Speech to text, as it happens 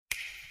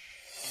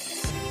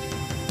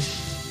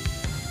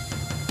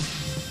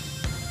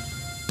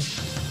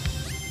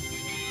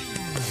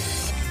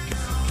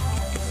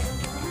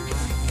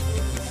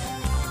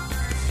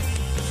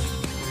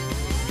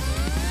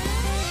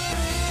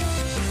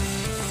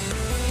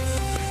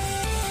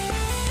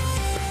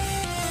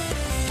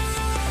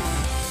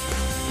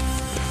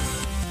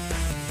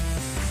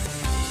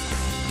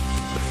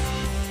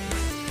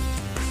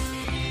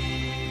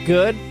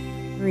Good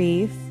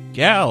Grief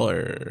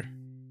Galler.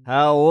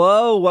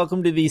 Hello,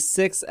 welcome to the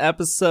 6th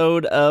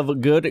episode of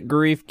Good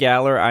Grief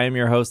Galler. I am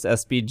your host,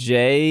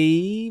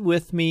 SBJ.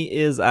 With me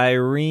is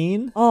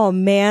Irene. Oh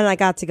man, I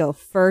got to go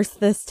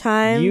first this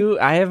time.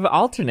 I have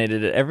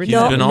alternated it every He's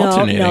time. been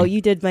alternating. No,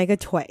 you did Micah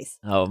twice.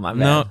 Oh, my bad.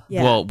 No,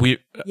 Yeah. well,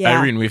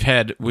 Irene, we've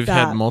had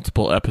Stop.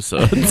 multiple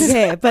episodes.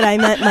 Okay, but I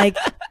meant like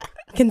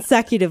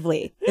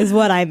consecutively is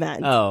what I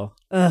meant. Oh,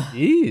 Ugh.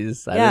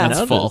 jeez. I Yeah. didn't That's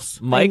know false.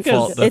 this. Micah's...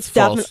 false. That's It's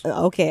false.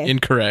 definitely okay.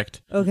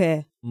 Incorrect.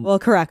 Okay, well,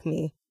 correct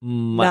me.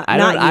 Not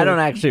I you. don't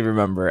actually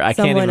remember. I can't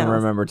Someone even else.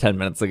 remember 10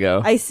 minutes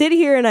ago. I sit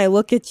here and I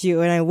look at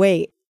you and I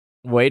wait,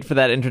 Wait for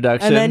that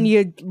introduction. and then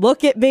you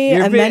look at me,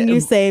 You're and then you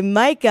say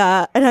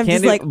Micah, and I'm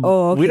Can't just like,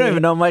 oh, okay. We don't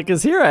even know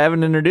Micah's here. I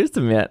haven't introduced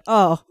him yet.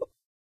 Oh,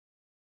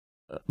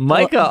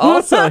 Micah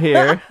also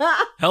here.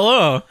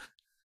 Hello.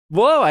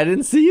 Whoa, I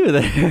didn't see you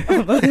there.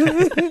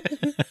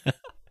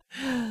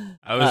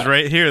 I was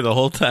right here the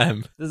whole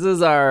time. This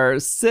is our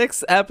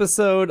 6th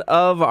episode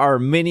of our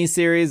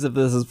mini-series. If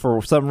this is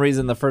for some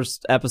reason the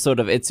first episode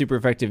of It's Super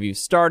Effective you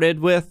started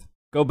with,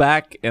 go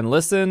back and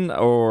listen,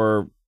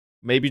 or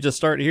maybe just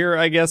start here,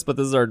 I guess. But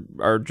this is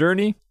our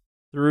journey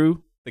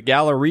through the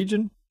Galar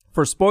region.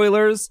 For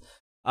spoilers,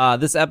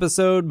 this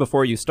episode,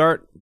 before you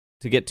start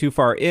to get too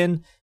far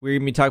in, we're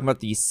going to be talking about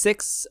the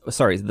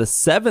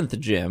 7th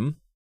gym.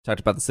 Talked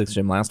about the 6th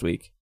gym last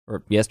week,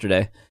 or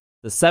yesterday.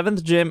 The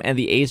 7th gym and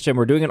the 8th gym,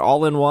 we're doing it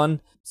all in one.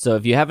 So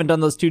if you haven't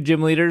done those 2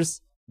 gym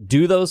leaders,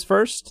 do those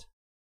first.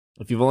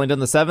 If you've only done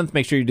the 7th,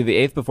 make sure you do the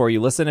 8th before you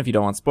listen if you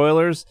don't want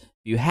spoilers. If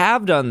you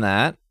have done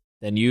that,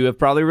 then you have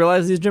probably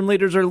realized these gym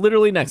leaders are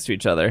literally next to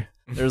each other.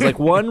 There's like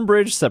one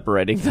bridge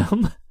separating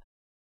them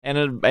and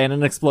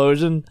an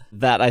explosion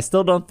that I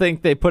still don't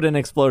think they put in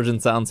explosion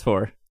sounds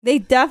for. they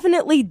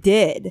definitely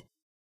did.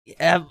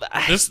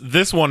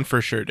 This one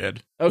for sure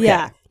did. Okay.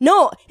 Yeah.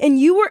 No, and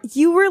you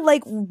were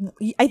like,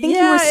 I think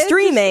you were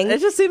streaming. It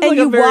just seems and like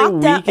you a very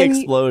walked out weak and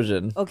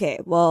explosion. Okay,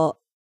 well,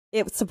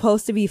 it's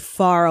supposed to be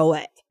far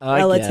away,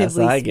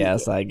 relatively I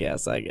speaking.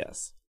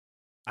 guess.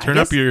 Turn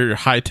up your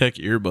high-tech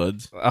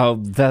earbuds.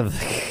 Oh,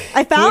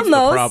 I found the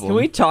those. problem? Can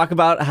we talk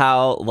about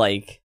how,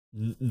 like,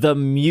 the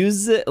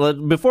music...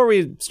 Before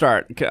we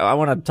start, I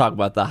want to talk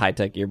about the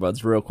high-tech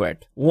earbuds real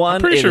quick. One,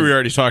 I'm pretty sure is- we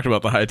already talked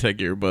about the high-tech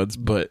earbuds,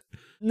 but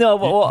No,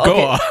 but... Well, go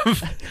okay.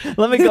 off.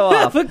 Let me go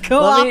off. I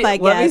Let me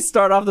guess.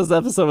 start off this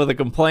episode with a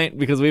complaint,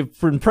 because we've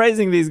been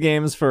praising these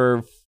games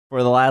for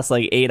the last,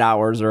 8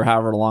 hours, or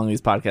however long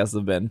these podcasts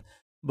have been.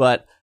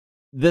 But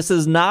this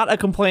is not a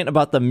complaint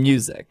about the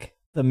music.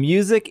 The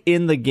music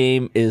in the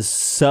game is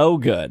so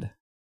good.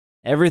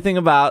 Everything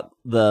about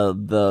the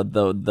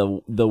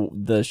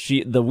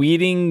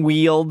weeding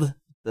weald,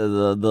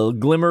 the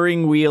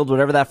glimmering weald,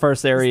 whatever that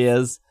first area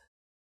is,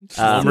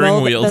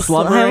 Slumbering wheels. I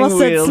Slumbering almost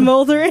said wheel.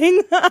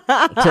 smoldering.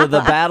 to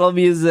the battle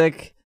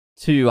music,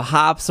 to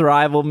Hop's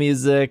rival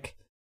music,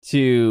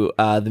 to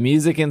the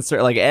music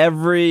insert, like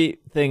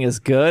everything is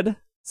good.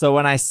 So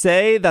when I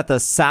say that the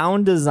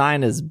sound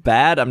design is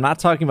bad, I'm not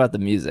talking about the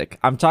music.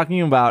 I'm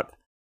talking about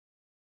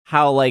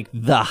how, like,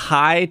 the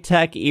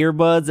high-tech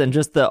earbuds and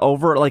just the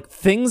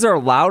things are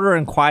louder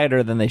and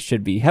quieter than they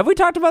should be. Have we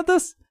talked about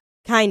this?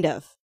 Kind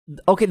of.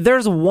 Okay,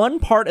 there's one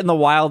part in the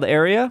wild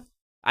area.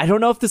 I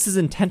don't know if this is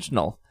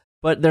intentional,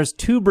 but there's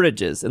 2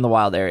 bridges in the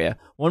wild area.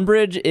 One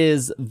bridge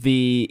is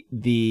the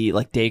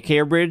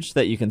daycare bridge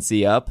that you can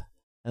see up.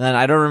 And then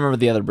I don't remember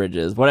the other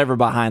bridges. Whatever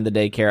behind the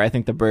daycare. I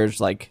think the bridge,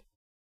 I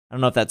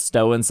don't know if that's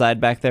Stowe inside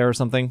back there or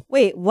something.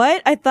 Wait,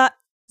 what? I thought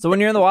So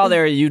when you're in the wild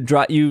area,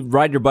 you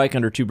ride your bike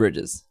under 2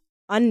 bridges.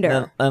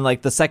 under. And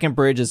the second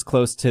bridge is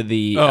close to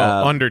the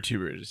under 2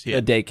 bridges.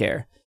 Yeah. the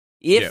daycare.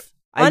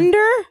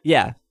 Under?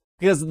 Yeah,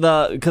 because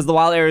the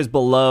wild area is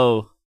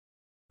below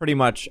pretty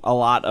much a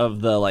lot of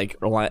the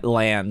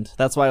land.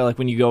 That's why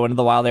when you go into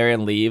the wild area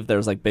and leave,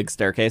 there's big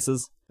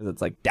staircases because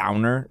it's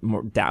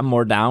more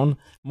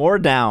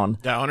down.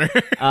 Downer.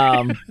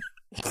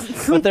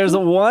 But there's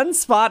one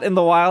spot in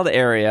the wild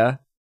area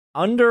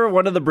under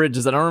one of the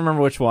bridges. I don't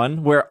remember which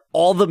one, where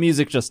all the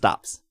music just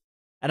stops.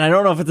 And I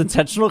don't know if it's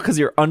intentional because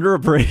you're under a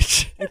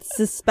bridge. It's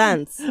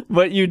suspense.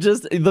 But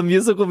the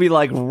music will be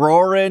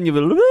roaring.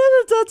 You'll be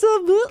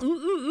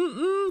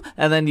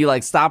and then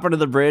you stop under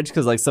the bridge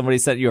because somebody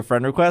sent you a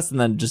friend request, and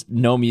then just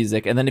no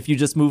music. And then if you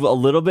just move a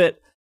little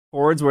bit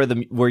towards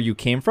where you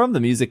came from,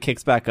 the music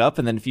kicks back up.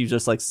 And then if you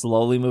just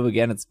slowly move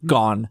again, it's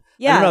gone.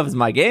 Yeah. I don't know if it's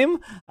my game.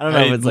 I don't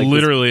know if it's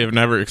literally have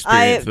never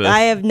experienced this.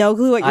 I have no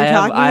clue what you're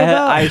talking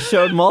about. I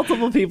showed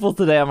multiple people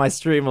today on my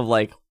stream of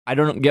I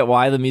don't get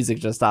why the music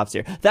just stops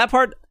here. That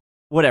part,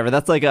 whatever.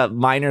 That's a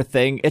minor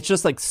thing. It's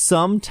just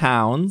some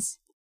towns,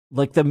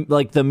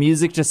 the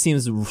music just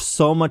seems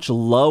so much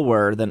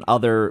lower than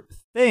other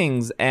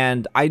things.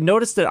 And I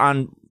noticed it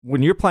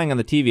when you're playing on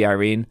the TV,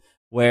 Irene,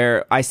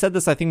 where I said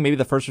this, I think maybe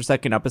the first or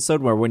second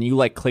episode, where when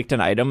you clicked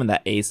an item and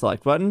that A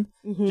select button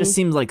just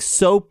seems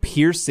so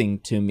piercing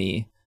to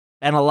me.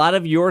 And a lot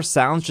of your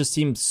sounds just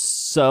seem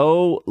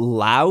so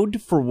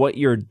loud for what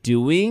you're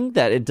doing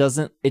that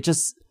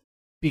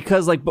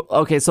because a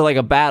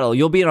battle,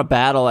 you'll be in a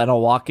battle and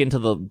I'll walk into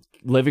the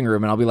living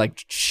room and I'll be like,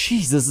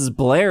 "Jeez, this is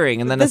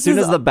blaring." And then as soon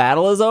as the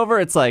battle is over,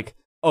 it's like,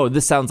 "Oh,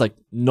 this sounds like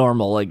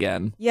normal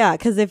again." Yeah,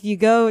 because if you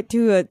go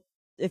to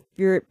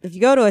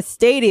a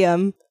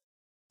stadium,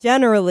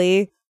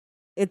 generally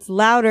it's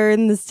louder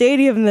in the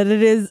stadium than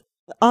it is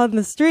on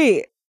the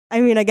street.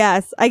 I mean, I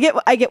guess I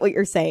get what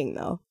you're saying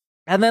though.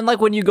 And then, like,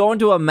 when you go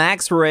into a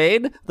max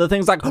raid, the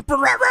thing's like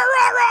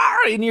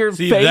in your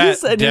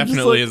face. That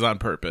definitely is on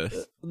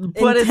purpose.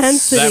 But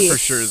intensity. That for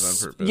sure is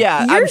on purpose.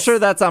 Yeah, I'm sure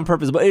that's on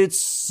purpose, but it's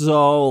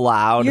so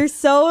loud.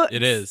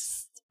 It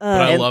is.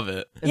 But I love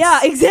it. Yeah,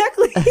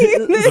 exactly.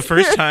 The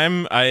first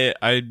time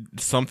I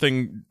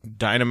something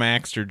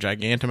Dynamaxed or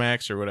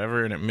Gigantamaxed or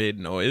whatever, and it made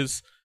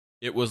noise,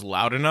 it was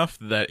loud enough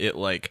that it,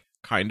 like,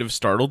 kind of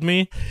startled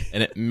me,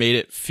 and it made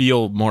it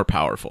feel more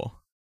powerful,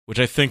 which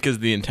I think is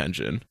the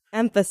intention.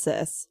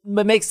 Emphasis.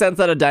 It makes sense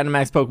that a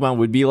Dynamax Pokemon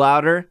would be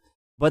louder,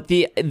 but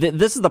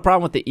this is the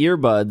problem with the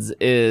earbuds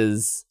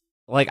is,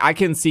 like, I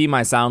can see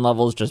my sound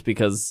levels just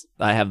because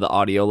I have the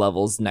audio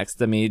levels next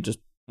to me. Just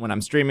when I'm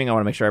streaming, I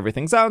want to make sure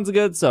everything sounds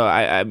good. So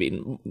I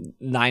mean,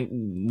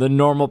 the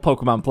normal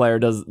Pokemon player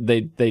does,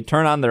 they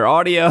turn on their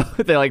audio,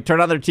 they like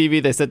turn on their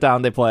TV, they sit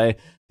down, they play.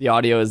 The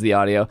audio is the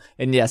audio,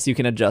 and yes, you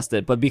can adjust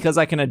it. But because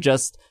I can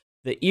adjust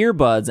the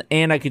earbuds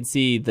and I can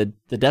see the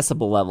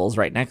decibel levels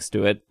right next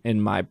to it in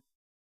my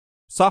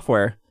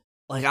software,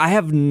 like, I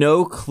have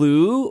no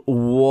clue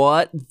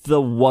what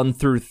the 1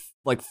 through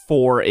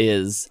 4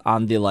 is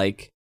on the,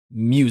 like,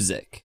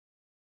 music,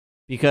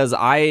 because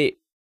I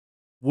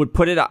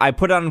put it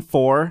on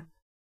 4,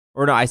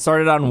 or no, I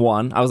started on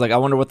 1. I was like, I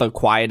wonder what the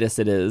quietest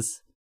it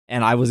is,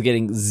 and I was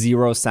getting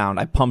 0 sound.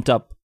 I pumped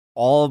up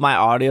all of my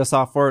audio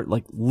software,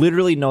 like,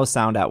 literally no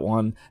sound at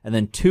 1, and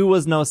then 2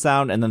 was no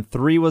sound, and then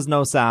 3 was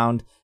no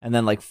sound, and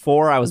then, like,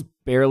 4 I was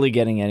barely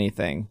getting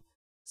anything.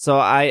 So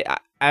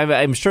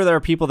I'm sure there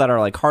are people that are,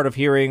 like, hard of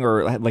hearing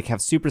or, like,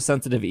 have super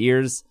sensitive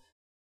ears,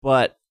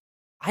 but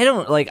I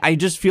don't, like, I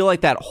just feel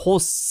like that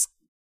whole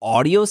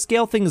audio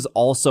scale thing is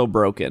also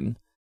broken.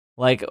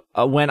 Like,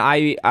 when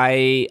I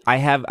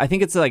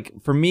think it's, like,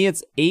 for me,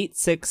 it's 8,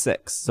 6,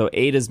 6. So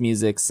 8 is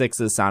music,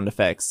 6 is sound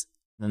effects,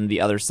 and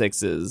the other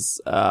 6 is,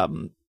 I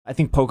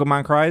think,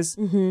 Pokemon cries.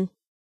 Mm-hmm.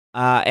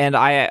 And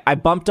I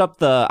bumped up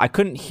I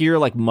couldn't hear,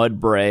 like,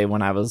 Mudbray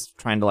when I was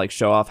trying to, like,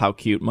 show off how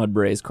cute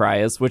Mudbray's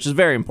cry is, which is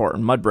very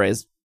important. Mudbray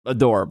is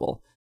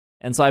adorable.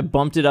 And so I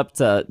bumped it up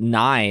to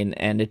 9,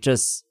 and it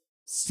just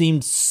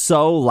seemed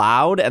so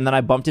loud. And then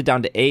I bumped it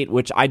down to 8,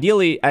 which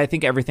ideally, I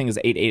think everything is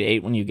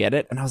 888 when you get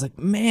it. And I was like,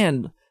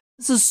 man,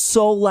 this is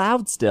so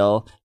loud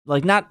still.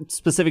 Like, not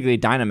specifically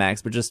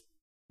Dynamax, but just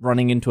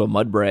running into a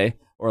Mudbray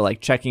or,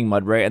 like, checking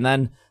Mudbray. And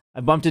then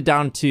I bumped it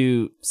down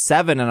to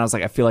 7, and I was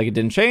like, I feel like it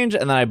didn't change.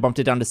 And then I bumped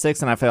it down to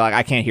 6, and I feel like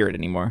I can't hear it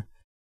anymore.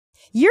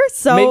 You're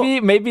so...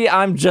 Maybe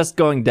I'm just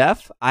going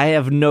deaf. I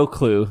have no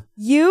clue.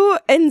 You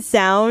and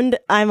sound,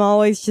 I'm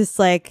always just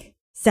like,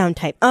 sound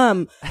type.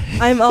 I'm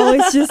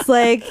always just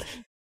like,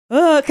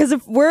 because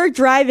if we're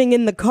driving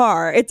in the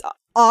car, it's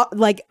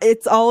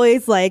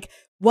always like,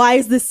 why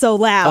is this so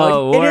loud?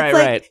 Oh, and right, it's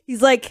like, right.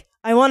 He's like,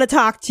 I want to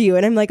talk to you.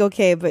 And I'm like,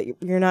 okay, but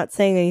you're not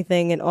saying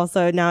anything. And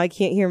also now I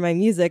can't hear my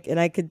music, and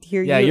I could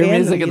hear you. Yeah, your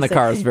music in the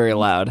car is very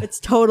loud. It's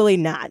totally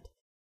not.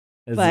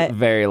 It's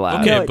very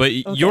loud. Okay,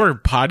 but your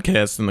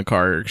podcasts in the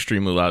car are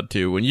extremely loud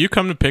too. When you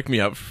come to pick me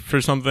up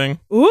for something,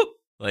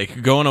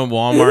 like going to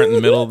Walmart in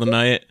the middle of the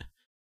night,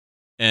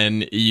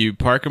 and you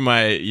park in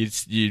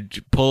you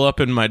pull up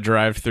in my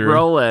drive-thru,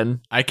 roll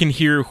in, I can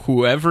hear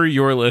whoever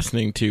you're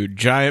listening to,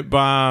 Giant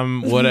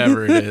Bomb,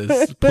 whatever it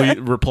is, please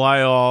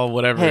reply all,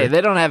 whatever. Hey,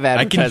 they don't have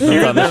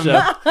advertisements on the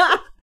show.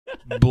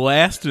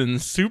 Blasting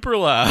super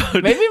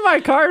loud. Maybe my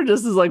car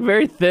just is, like,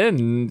 very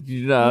thin,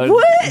 you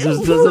know,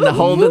 just doesn't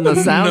hold in the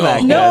sound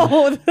back.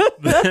 No,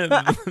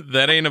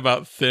 that ain't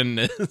about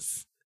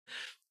thinness.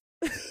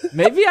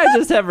 Maybe I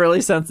just have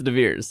really sensitive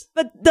ears.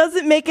 But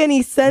doesn't make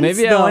any sense.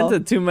 Maybe I went to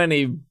too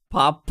many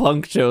pop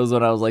punk shows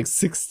when I was like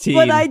 16.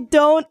 But I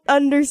don't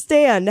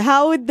understand.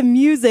 How would the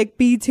music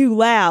be too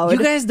loud?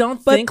 You guys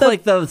don't think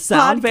like the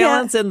sound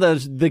balance in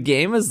the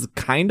game is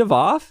kind of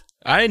off?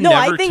 I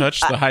never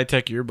touched the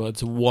high-tech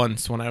earbuds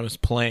once when I was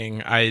playing.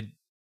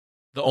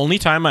 The only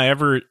time I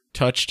ever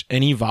touched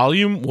any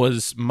volume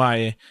was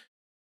my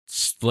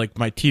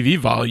TV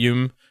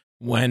volume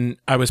when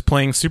I was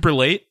playing super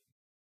late,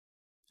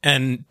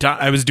 and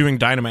I was doing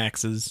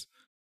Dynamaxes,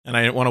 and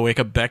I didn't want to wake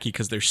up Becky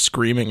because they're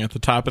screaming at the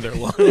top of their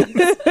lungs.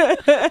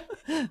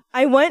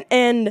 I went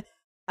and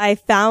I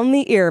found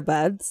the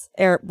earbuds,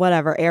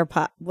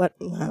 AirPod. What?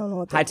 I don't know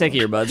what. High-tech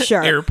earbuds.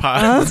 Sure.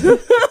 AirPods.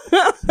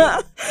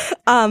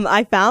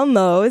 I found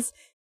those,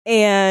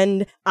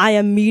 and I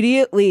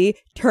immediately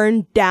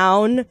turned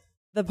down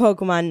the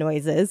Pokemon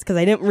noises because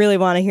I didn't really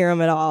want to hear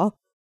them at all.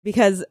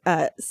 Because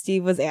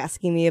Steve was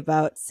asking me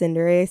about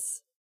Cinderace.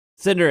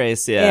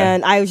 Cinderace, yeah.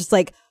 And I was just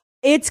like,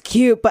 it's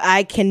cute, but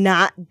I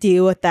cannot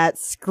deal with that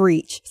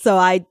screech. So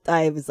I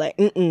was like,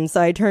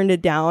 So I turned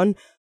it down.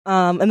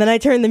 And then I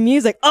turned the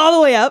music all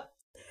the way up.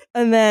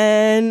 And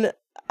then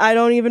I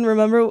don't even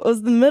remember what was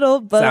in the middle,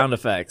 but Sound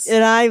effects.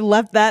 and I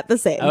left that the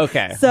same.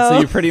 Okay. So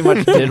You pretty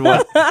much did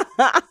what?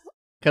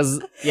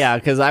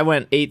 Because I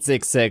went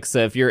 866. So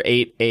if you're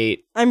 8-8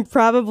 I'm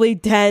probably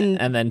 10.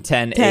 and then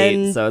 10-8,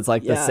 10, so it's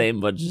like the yeah. same,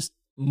 but just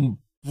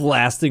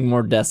blasting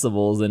more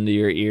decibels into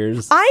your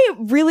ears. I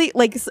really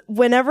like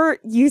whenever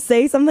you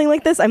say something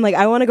like this, I'm like,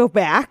 I want to go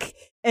back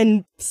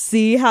and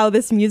see how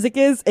this music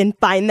is and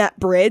find that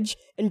bridge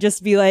and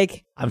just be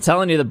like, I'm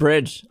telling you, the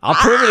bridge. I'll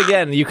prove it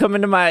again. You come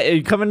into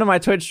my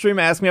Twitch stream,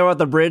 ask me about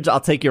the bridge. I'll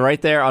take you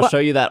right there. I'll show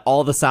you that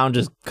all the sound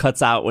just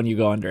cuts out when you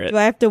go under it. do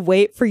I have to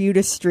wait for you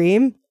to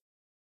stream?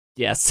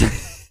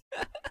 Yes.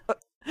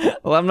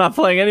 Well, I'm not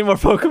playing any more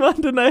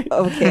Pokemon tonight.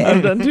 Okay.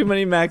 I've done too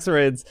many max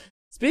raids.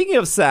 Speaking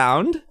of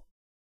sound,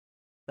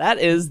 that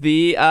is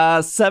the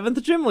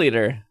 7th gym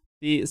leader.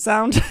 The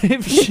sound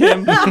type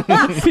gym.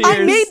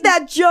 I made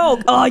that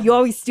joke. Oh, you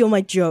always steal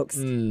my jokes.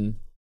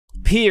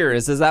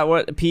 Piers, is that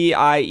what Piers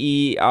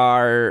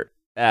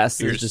is?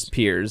 Pierce. Just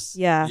Piers.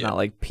 Yeah. It's not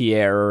like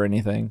Pierre or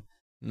anything.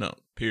 No,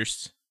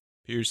 Pierce.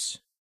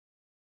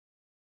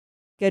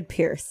 Good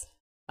Pierce.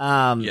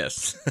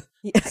 Yes.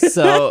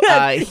 So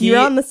you're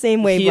on the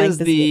same wavelength. He is as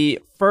me. the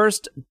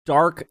first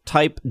dark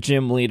type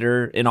gym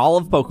leader in all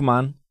of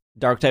Pokemon.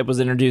 Dark type was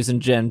introduced in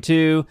Gen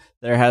 2.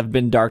 There have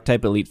been Dark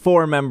type Elite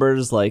Four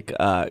members like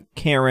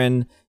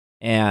Karen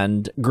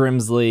and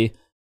Grimsley,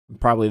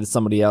 probably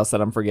somebody else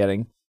that I'm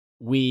forgetting.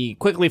 We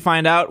quickly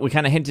find out, we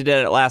kind of hinted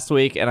at it last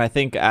week, and I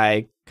think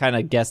I kind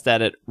of guessed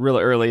at it real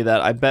early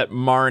that I bet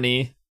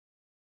Marnie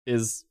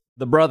is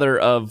the brother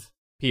of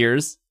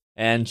Piers,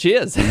 and she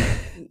is.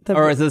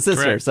 Or is it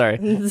sister? Correct. Sorry.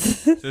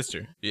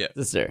 Sister. Yeah.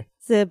 Sister.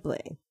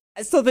 Sibling.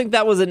 I still think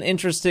that was an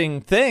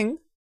interesting thing.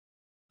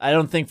 I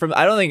don't think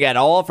at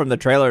all from the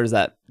trailers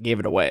that gave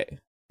it away.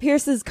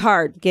 Pierce's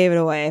card gave it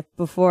away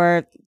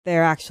before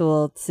their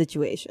actual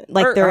situation,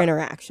 like their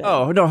interaction.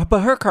 Oh no,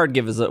 but her card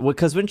gives it,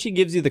 because when she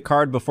gives you the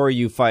card before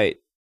you fight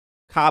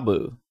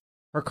Kabu,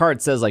 her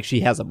card says like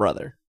she has a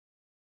brother.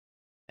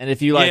 And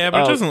if you like, yeah,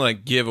 but it doesn't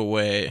like give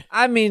away.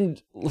 I mean,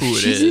 it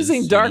she's is,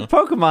 using dark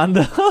Pokemon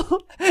though,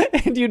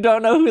 and you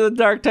don't know who the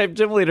dark type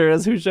gym leader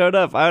is who showed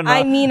up. I don't know.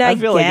 I mean, I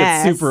feel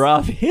guess. like it's super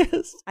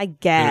obvious. I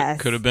guess.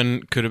 Could have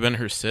been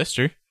her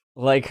sister.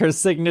 Like her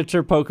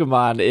signature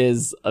Pokemon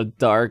is a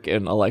dark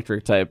and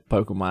electric type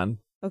Pokemon.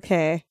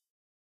 Okay.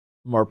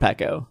 More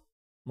Pico.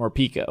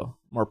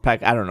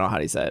 I don't know how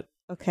to say it.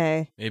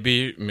 Okay.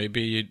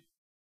 Maybe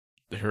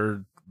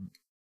her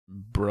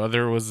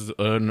brother was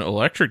an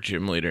electric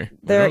gym leader.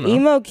 They're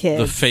emo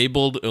kids. The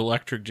fabled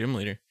electric gym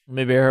leader.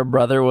 Maybe her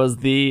brother was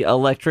the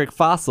electric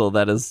fossil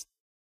that is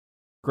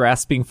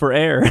grasping for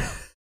air.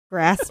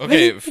 Grasping.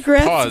 Okay,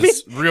 grasping,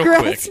 pause real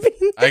grasping.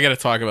 quick. I gotta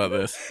talk about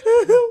this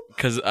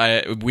because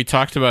we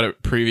talked about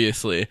it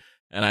previously,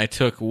 and I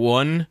took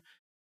one.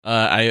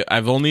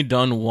 I've only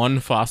done one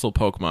fossil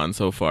Pokemon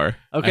so far.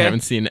 Okay. I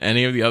haven't seen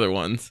any of the other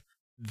ones.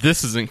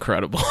 This is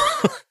incredible.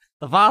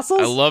 The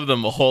fossils? I love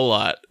them a whole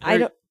lot.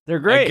 They're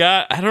great.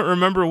 I don't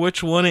remember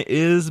which one it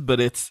is,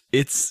 but it's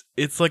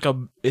like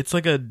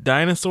a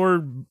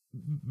dinosaur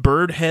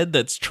bird head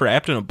that's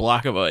trapped in a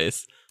block of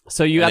ice.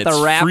 So you got the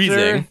raptor.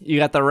 Freezing. You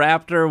got the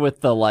raptor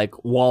with the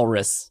like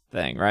walrus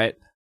thing, right?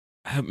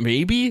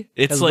 Maybe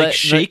it's 'Cause like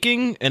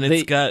shaking and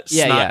it's got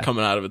snot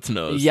coming out of its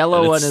nose. The yellow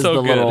and one it's is so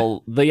the good.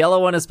 little. The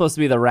yellow one is supposed to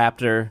be the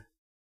raptor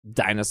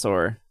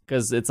dinosaur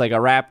because it's like a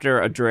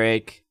raptor, a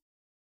drake.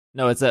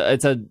 No, it's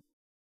a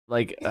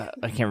like I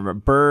can't remember.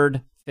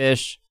 Bird,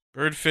 fish,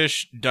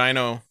 Birdfish,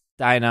 dino.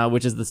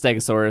 which is the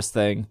Stegosaurus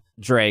thing.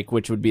 Drake,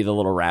 which would be the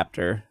little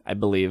raptor, I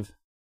believe.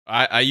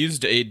 I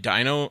used a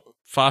dino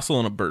fossil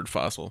and a bird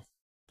fossil.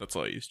 That's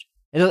all I used.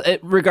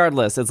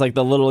 Regardless, it's like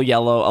the little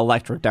yellow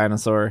electric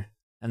dinosaur,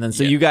 and then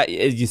so you got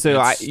you. So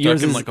It's yours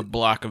stuck in is like a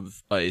block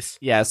of ice.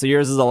 yeah. So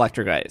yours is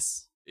electric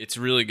ice. It's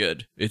really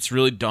good. It's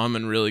really dumb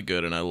and really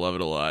good, and I love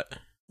it a lot.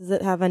 Does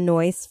it have a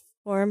noise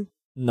form?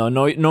 No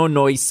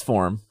noise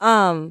form.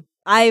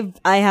 I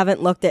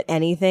haven't looked at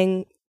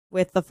anything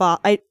with the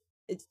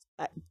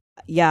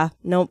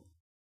nope.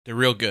 They're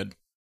real good.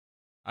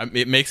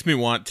 It makes me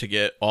want to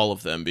get all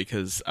of them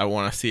because I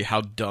want to see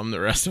how dumb the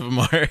rest of them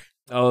are.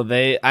 Oh,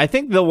 I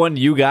think the one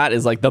you got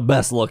is like the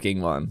best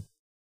looking one,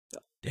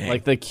 Dang.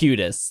 like the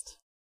cutest.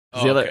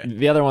 Oh,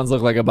 The other ones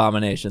look like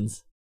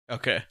abominations.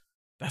 Okay.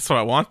 That's what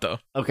I want, though.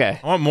 Okay,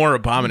 I want more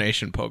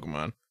abomination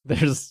Pokemon.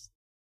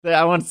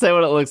 I won't say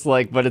what it looks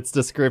like, but its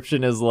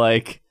description is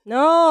like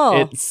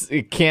No.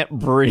 it can't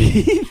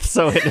breathe,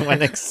 so it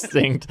went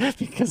extinct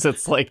because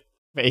its like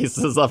face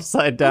is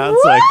upside down,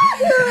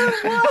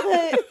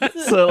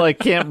 so it like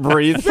can't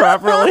breathe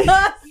properly.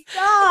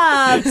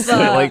 Stop.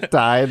 So it like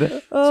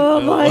died.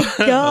 Oh my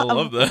god. I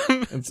love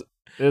them.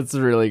 It's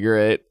really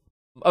great.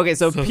 Okay,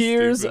 so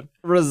Piers stupid.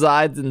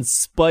 resides in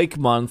Spike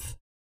Month.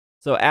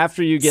 So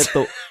after you get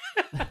the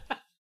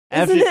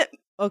Isn't it?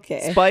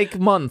 Okay. Spike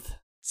Month.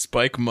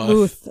 Spike Muth.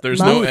 Muth. There's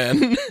Muth. no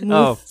N.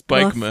 Oh,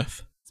 Spike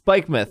Myth.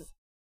 Spike Myth.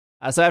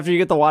 So after you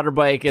get the water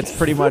bike, it's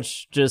pretty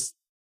much just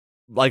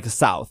like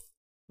south.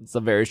 It's a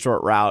very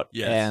short route,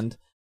 Yes. and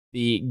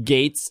the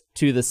gates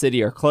to the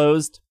city are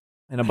closed.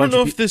 And a I don't bunch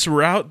know of if this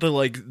route,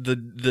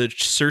 the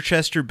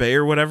Sirchester Bay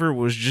or whatever,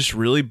 was just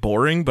really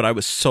boring, but I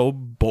was so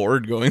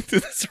bored going through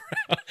this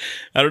route.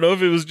 I don't know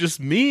if it was just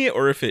me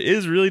or if it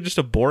is really just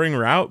a boring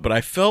route, but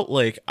I felt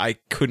like I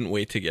couldn't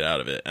wait to get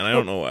out of it, and I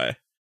don't know why.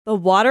 The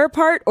water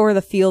part or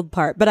the field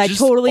part? But I Just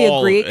totally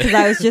all agree of it. because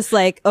I was just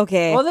like,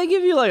 okay. Well, they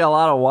give you like a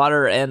lot of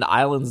water and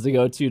islands to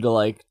go to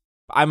like.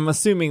 I'm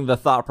assuming the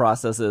thought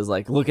process is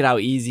like, look at how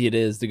easy it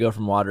is to go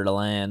from water to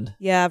land.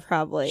 Yeah,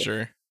 probably.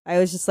 Sure. I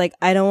was just like,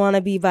 I don't want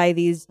to be by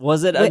these.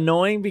 Was it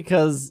annoying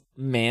because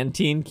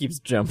Mantine keeps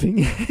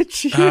jumping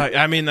at you?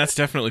 I mean, that's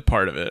definitely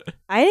part of it.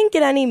 I didn't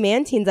get any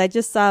mantines. I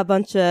just saw a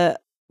bunch of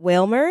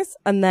whalmers,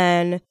 and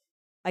then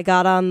I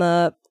got on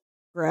the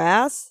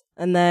grass,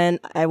 and then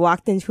I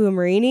walked into a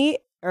Marini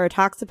or a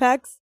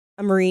Toxapex,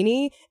 a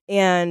Marini,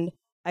 and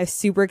I was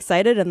super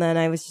excited, and then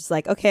I was just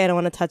like, okay, I don't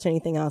want to touch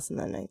anything else, and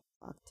then I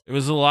walked. It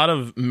was a lot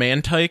of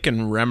Mantike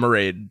and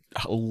Remoraid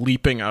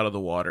leaping out of the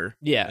water.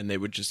 Yeah. And they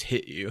would just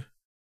hit you.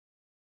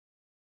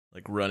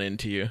 Like run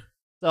into you.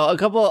 So a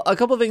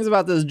couple things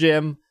about this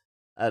gym.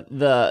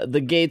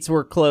 The gates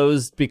were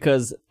closed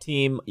because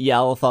Team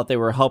Yell thought they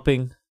were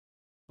helping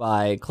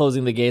by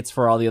closing the gates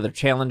for all the other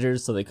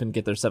challengers, so they couldn't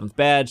get their 7th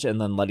badge, and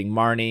then letting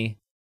Marnie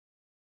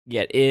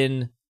get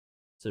in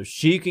so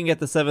she can get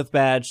the 7th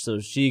badge, so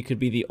she could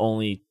be the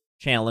only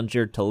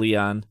challenger to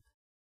Leon,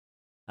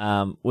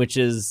 which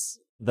is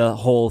the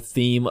whole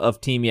theme of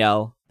Team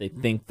Yell. They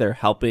think they're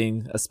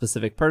helping a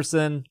specific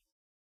person,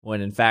 when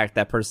in fact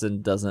that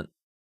person doesn't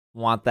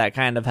want that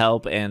kind of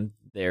help, and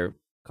they're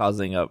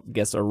causing a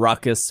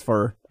ruckus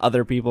for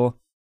other people.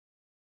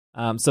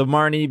 So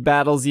Marnie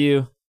battles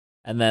you,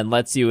 and then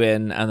lets you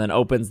in, and then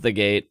opens the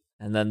gate,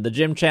 and then the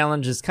gym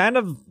challenge is kind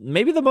of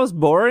maybe the most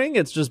boring.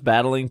 It's just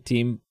battling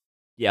Team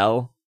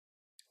Yell.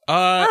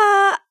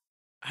 I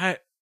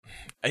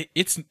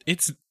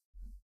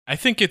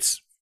think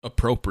it's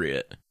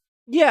appropriate.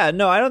 Yeah,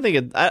 no, I don't think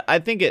it. I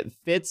think it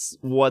fits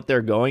what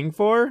they're going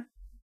for.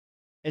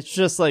 It's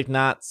just like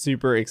not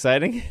super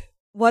exciting.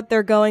 What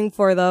they're going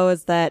for, though,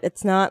 is that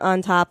it's not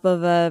on top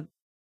of a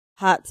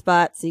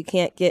hotspot, so you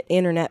can't get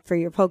internet for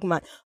your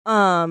Pokemon.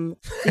 So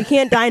you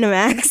can't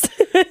Dynamax.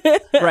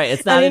 Right,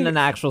 it's not in an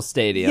actual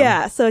stadium.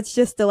 Yeah, so it's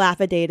just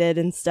dilapidated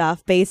and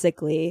stuff,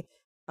 basically.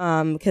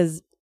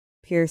 Because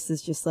Pierce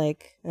is just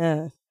like,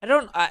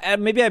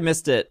 maybe I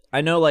missed it.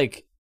 I know,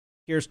 like,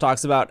 Pierce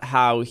talks about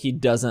how he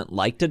doesn't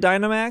like to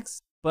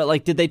Dynamax, but,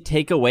 like, did they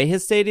take away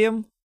his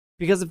stadium?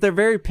 Because if they're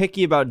very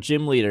picky about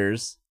gym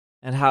leaders,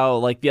 and how,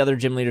 like, the other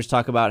gym leaders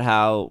talk about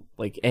how,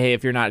 like, hey,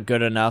 if you're not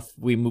good enough,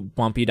 we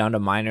bump you down to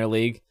minor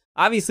league.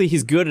 Obviously,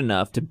 he's good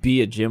enough to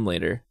be a gym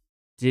leader.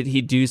 Did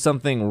he do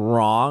something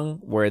wrong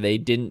where they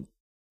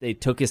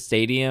took his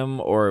stadium,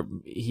 or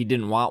he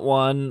didn't want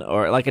one?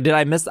 Or, like, I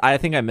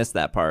think I missed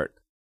that part.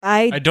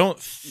 I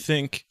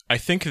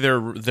think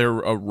they're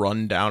a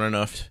run down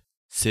enough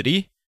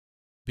city,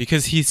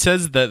 because he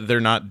says that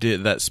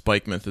that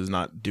Spikemouth is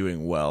not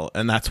doing well,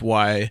 and that's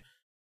why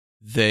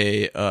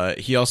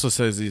he also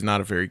says he's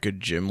not a very good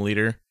gym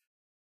leader,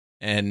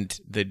 and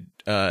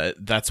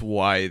that's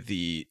why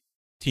the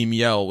Team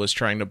Yell was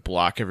trying to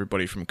block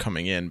everybody from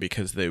coming in,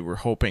 because they were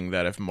hoping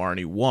that if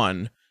Marnie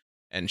won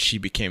and she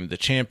became the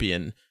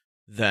champion,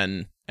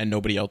 then and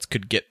nobody else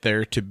could get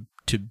there to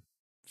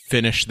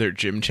finish their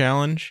gym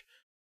challenge,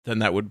 then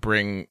that would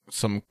bring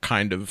some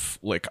kind of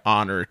like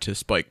honor to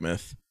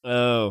Spikemouth.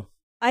 Oh,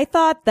 I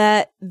thought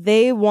that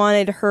they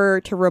wanted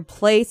her to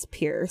replace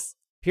Pierce.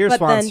 Pierce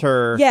wants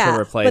her to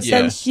replace. But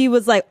then she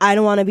was like, I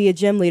don't want to be a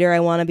gym leader.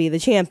 I want to be the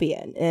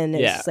champion. And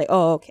it's just like,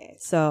 oh, okay.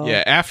 So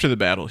yeah, after the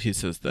battle, he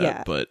says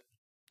that. But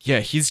yeah,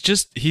 he's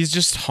just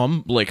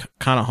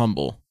kind of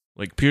humble.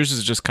 Like, Pierce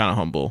is just kind of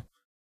humble.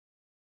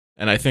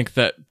 And I think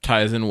that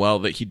ties in well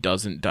that he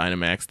doesn't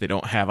Dynamax. They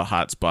don't have a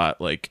hotspot.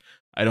 Like,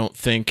 I don't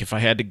think, if I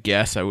had to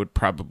guess, I would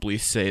probably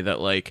say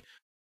that, like,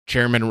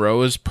 Chairman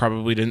Rose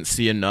probably didn't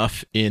see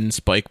enough in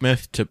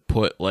Spikemouth to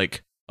put,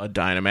 like, a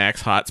Dynamax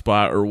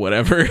hotspot or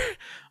whatever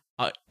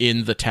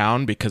in the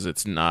town, because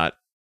it's not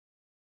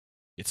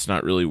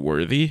really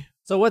worthy.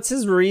 So what's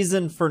his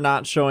reason for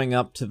not showing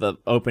up to the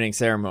opening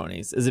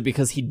ceremonies? Is it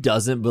because he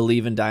doesn't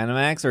believe in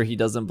Dynamax, or he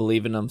doesn't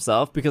believe in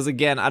himself? Because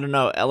again, I don't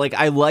know, like,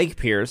 I like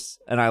Pierce,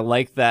 and I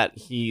like that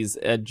he's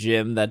a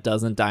gym that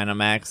doesn't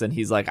Dynamax, and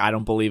he's like, I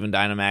don't believe in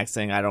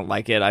Dynamaxing, I don't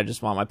like it, I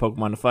just want my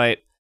Pokemon to fight.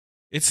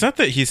 It's not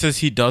that he says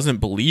he doesn't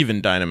believe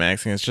in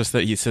Dynamaxing, it's just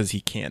that he says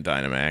he can't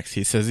Dynamax.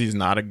 He says he's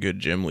not a good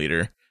gym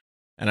leader.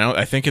 And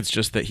I think it's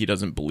just that he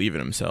doesn't believe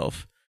in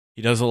himself.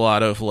 He does a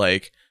lot of,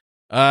 like,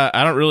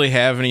 I don't really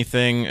have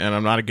anything, and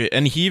I'm not a good...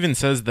 And he even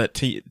says that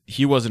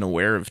he wasn't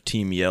aware of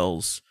Team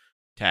Yell's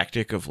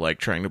tactic of, like,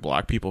 trying to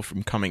block people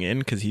from coming in,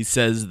 because he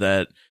says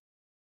that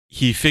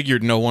he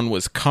figured no one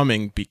was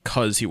coming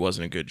because he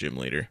wasn't a good gym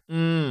leader.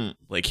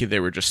 Like, they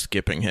were just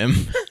skipping him.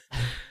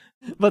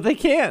 But they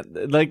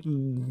can't. Like,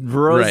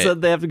 Rose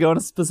said they have to go in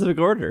a specific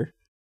order.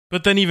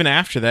 But then even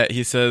after that,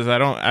 he says, I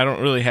don't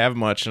really have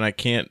much, and I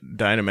can't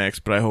Dynamax,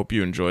 but I hope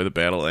you enjoy the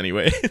battle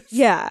anyway.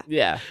 Yeah.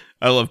 Yeah.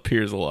 I love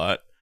Piers a lot.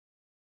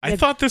 I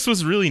thought this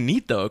was really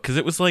neat though, because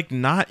it was like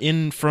not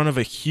in front of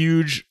a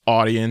huge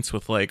audience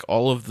with like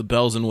all of the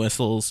bells and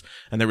whistles,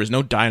 and there was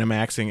no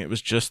Dynamaxing. It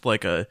was just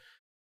like a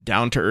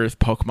down to earth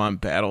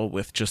Pokemon battle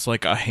with just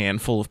like a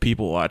handful of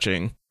people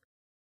watching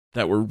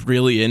that were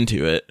really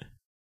into it,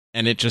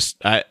 and it just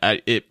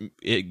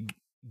it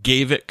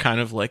gave it kind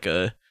of like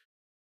a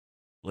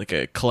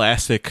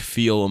classic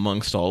feel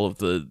amongst all of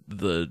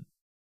the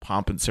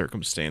pomp and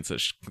circumstance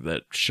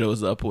that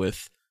shows up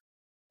with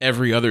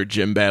every other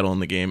gym battle in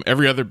the game,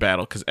 every other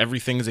battle, because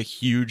everything is a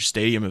huge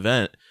stadium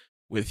event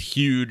with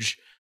huge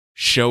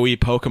showy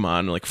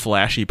Pokemon, like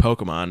flashy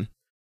Pokemon,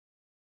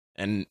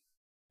 and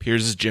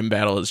Piers' gym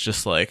battle is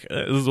just like,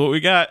 this is what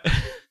we got.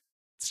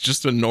 It's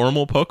just a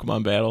normal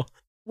Pokemon battle.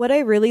 What I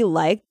really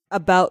like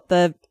about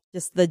the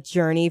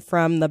journey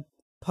from the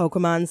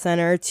Pokemon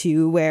Center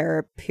to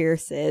where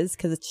Pierce is,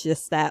 because it's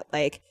just that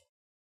like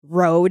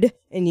road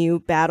and you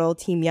battle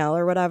Team Yell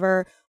or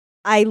whatever.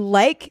 I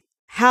like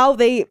how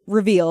they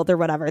revealed or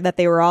whatever that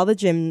they were all the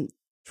gym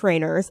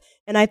trainers,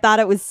 and I thought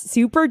it was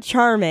super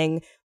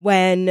charming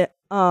when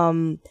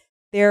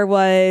there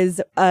was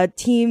a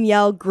Team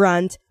Yell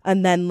grunt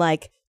and then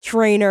like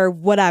trainer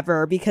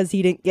whatever because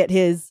he didn't get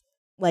his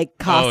like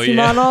costume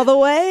on all the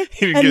way.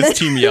 He didn't get his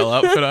Team Yell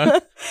outfit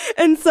on.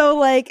 and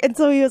so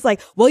he was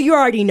like, well, you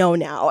already know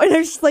now. And I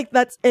was just like,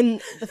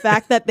 and the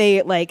fact that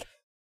they like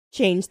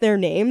changed their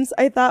names,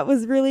 I thought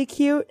was really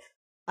cute.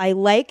 I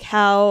like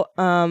how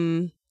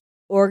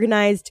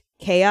organized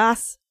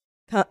chaos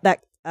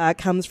that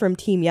comes from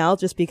Team Yell,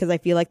 just because I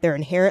feel like they're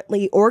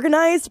inherently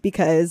organized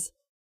because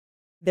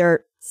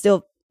they're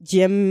still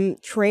gym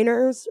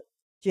trainers,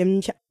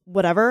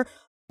 whatever,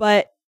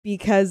 but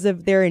because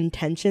of their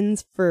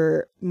intentions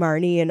for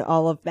Marnie and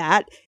all of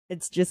that,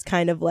 it's just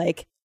kind of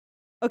like,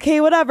 okay,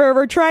 whatever,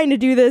 we're trying to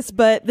do this,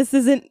 but this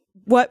isn't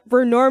what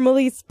we're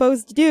normally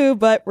supposed to do,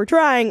 but we're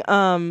trying.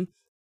 I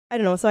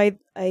don't know. So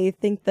I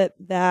think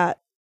that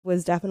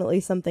was definitely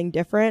something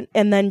different.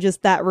 And then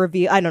just that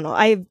reveal, I don't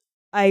know.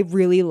 I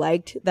really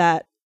liked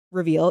that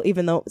reveal,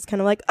 even though it was kind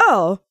of like,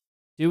 oh.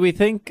 Do we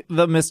think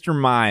the Mr.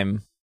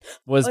 Mime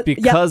was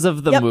because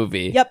of the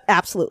movie? Yep,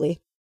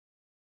 absolutely.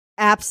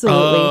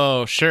 Absolutely.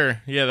 Oh,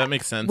 sure. Yeah, that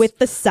makes sense. With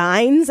the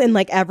signs and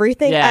like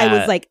everything, I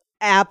was like,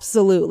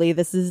 absolutely,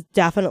 this is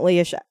definitely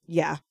a shot.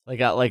 Yeah. Like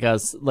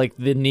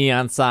the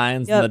neon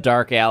signs and the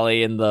dark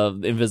alley and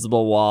the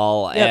invisible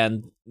wall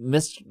and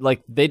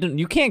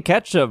you can't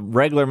catch a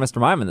regular Mr.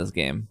 Mime in this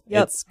game.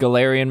 Yep. It's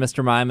Galarian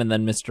Mr. Mime and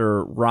then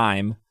Mr.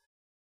 Rhyme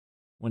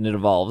when it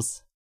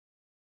evolves.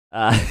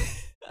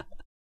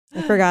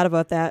 I forgot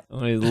about that.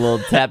 He's a little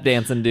tap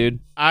dancing dude.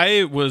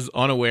 I was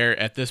unaware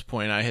at this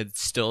point. I had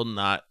still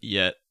not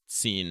yet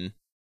seen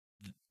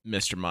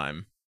Mr.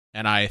 Mime.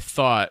 And I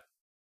thought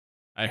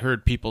I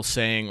heard people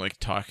saying, like,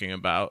 talking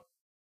about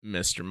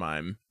Mr.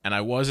 Mime. And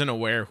I wasn't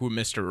aware who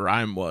Mr.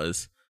 Rhyme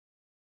was.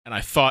 And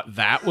I thought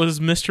that was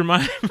Mr.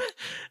 Mime.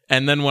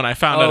 And then when I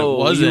found out it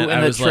wasn't,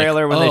 I was like, in the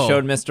trailer when they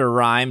showed Mr.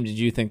 Rhyme, did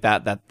you think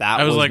that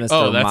I was like, Mr.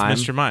 oh, that's Mime?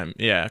 Mr. Mime.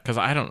 Yeah, because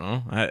I don't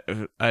know.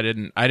 I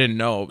didn't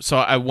know.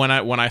 So when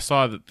I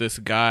saw that this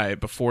guy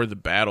before the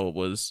battle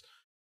was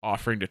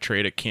offering to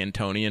trade a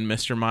Cantonian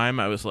Mr. Mime,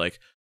 I was like,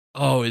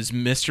 oh, is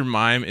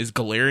Galarian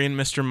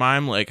Mr.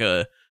 Mime like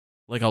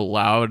a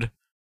loud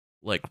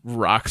like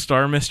rock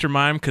star Mr.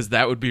 Mime? Because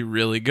that would be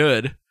really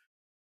good.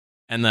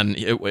 And then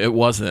it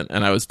wasn't,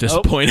 and I was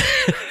disappointed.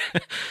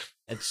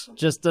 It's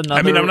just another.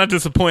 I mean, I'm not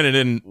disappointed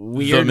in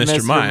weird the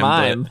Mr.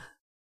 Mime. But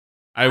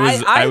I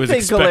was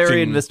think expecting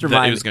Galarian Mr. that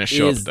Mime he was going to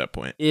show up at that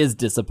point. Is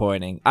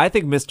disappointing. I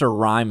think Mr.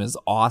 Rhyme is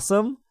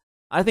awesome.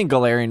 I think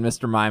Galarian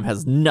Mr. Mime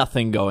has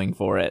nothing going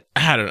for it.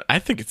 I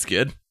think it's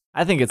good.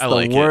 I think it's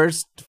the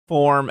worst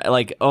form,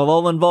 like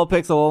Alolan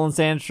Vulpix, Alolan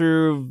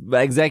Sandshrew,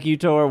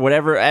 Executor,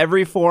 whatever,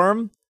 every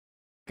form.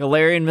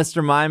 Galarian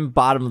Mr. Mime,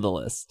 bottom of the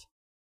list.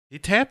 He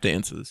tap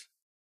dances.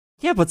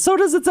 Yeah, but so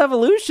does its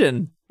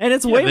evolution. And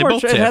it's way more...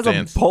 It has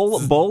dance. A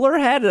bowler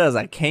head. It has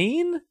a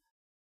cane.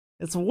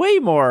 It's way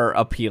more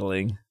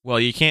appealing. Well,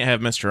 you can't have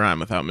Mr. Rhyme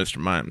without Mr.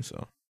 Mime,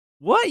 so...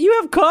 What? You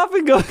have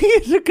Coffin going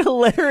into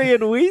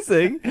Galarian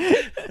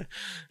Weezing?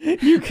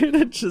 You could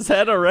have just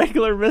had a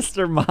regular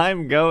Mr.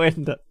 Mime go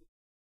into...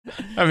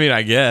 I mean,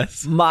 I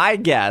guess. My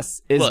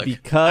guess is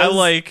because... I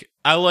like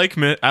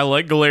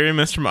Galarian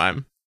Mr.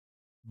 Mime,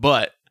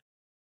 but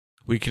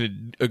we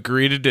can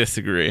agree to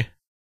disagree.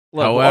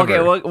 Look, however,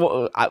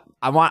 okay,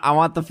 I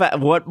want the fact.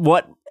 What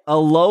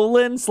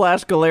Alolan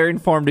 /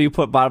 Galarian form do you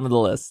put bottom of the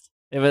list?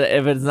 If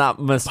it's not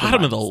Mr.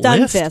 Bottom Mime? of the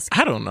Stunfisk. list,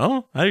 I don't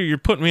know. You're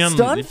putting me on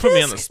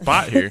the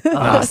spot here.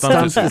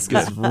 Stunfisk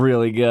is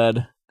really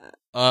good.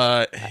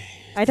 I'd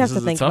have to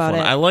think about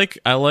it.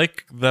 I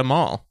like them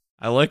all.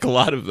 I like a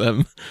lot of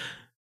them.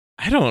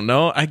 I don't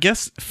know. I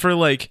guess for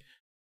like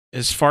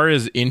as far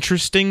as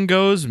interesting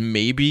goes,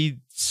 maybe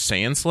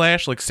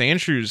Sandslash. Like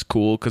Sandshrew is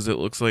cool because it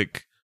looks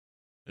like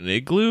an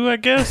igloo, I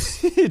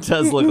guess. It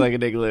does look like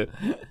an igloo.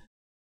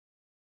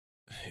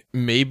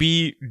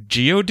 Maybe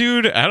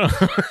Geodude? I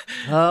don't know.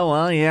 Oh,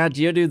 well, yeah,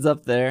 Geodude's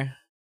up there.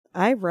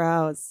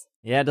 Eyebrows.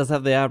 Yeah, it does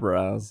have the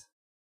eyebrows.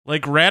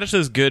 Like Raditz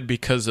is good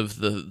because of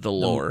the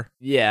lore.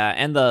 Yeah,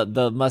 and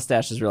the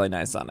mustache is really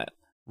nice on it.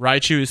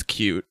 Raichu is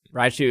cute.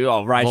 Raichu's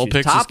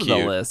Vulpix top is of the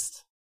cute.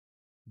 list.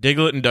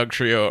 Diglett and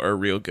Dugtrio are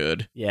real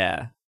good.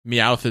 Yeah.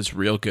 Meowth is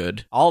real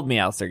good. All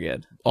Meowths are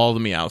good. All the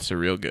Meowths are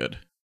real good.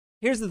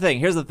 Here's the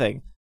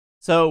thing.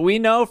 So we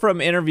know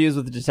from interviews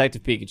with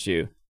Detective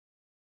Pikachu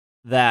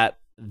that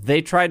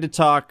they tried to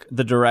talk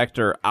the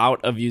director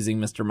out of using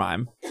Mr.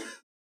 Mime.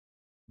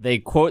 They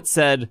quote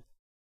said,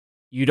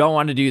 "You don't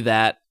want to do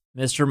that.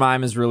 Mr.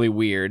 Mime is really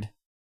weird."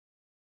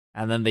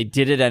 And then they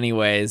did it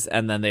anyways,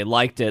 and then they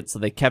liked it, so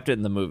they kept it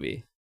in the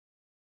movie.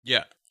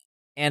 Yeah.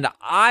 And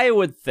I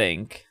would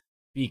think,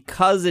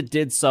 because it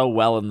did so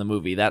well in the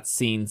movie, that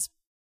scenes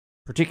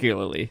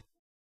particularly,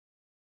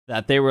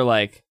 that they were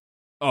like,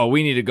 oh,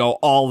 we need to go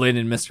all in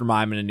Mr.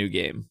 Mime in a new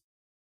game.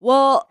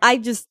 Well, I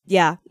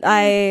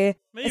Maybe.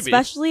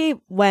 especially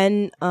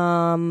when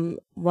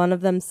one of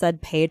them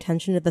said pay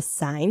attention to the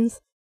signs.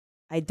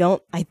 I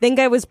think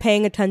I was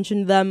paying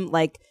attention to them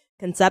like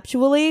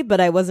conceptually, but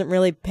I wasn't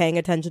really paying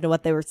attention to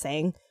what they were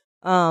saying.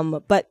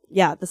 But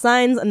yeah, the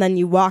signs, and then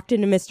you walked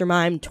into Mr.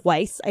 Mime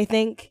twice, I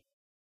think.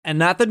 And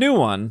not the new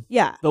one.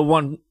 Yeah. The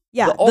one,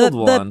 Yeah, the old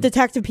one. The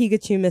Detective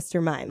Pikachu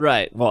Mr. Mime.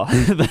 Right, well,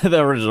 the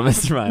original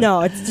Mr. Mime.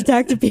 No, it's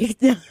Detective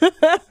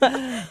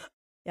Pikachu.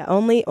 Yeah,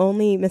 only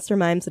Mr.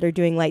 Mimes that are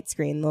doing light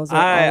screen. Those are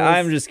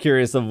I'm just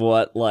curious of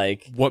what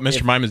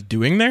Mr. Mime is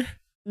doing there?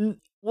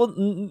 Well,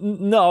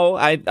 no,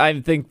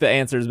 I think the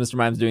answer is Mr.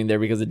 Mime's doing there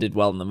because it did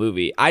well in the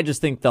movie. I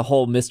just think the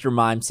whole Mr.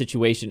 Mime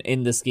situation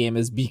in this game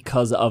is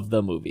because of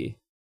the movie.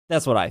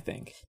 That's what I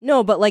think.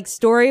 No, but like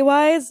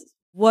story-wise,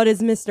 why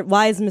is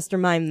Mr.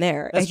 Mime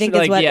there? That's I think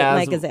true, it's what yeah,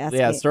 Mike is asking.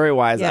 Yeah,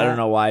 story-wise, I Yeah. don't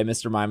know why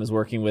Mr. Mime is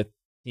working with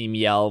Team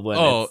Yell when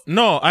Oh, it's...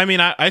 no, I mean,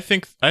 I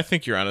think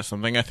you're onto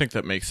something. I think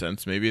that makes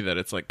sense. Maybe that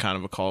it's like kind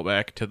of a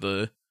callback to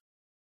the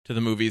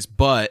movies,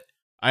 but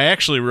I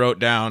actually wrote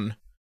down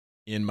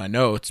in my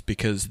notes,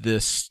 because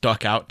this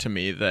stuck out to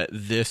me, that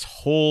this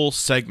whole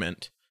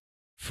segment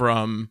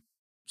from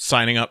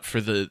signing up for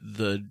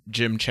the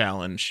gym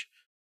challenge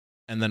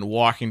and then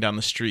walking down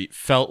the street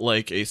felt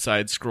like a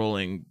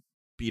side-scrolling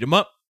beat 'em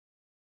up,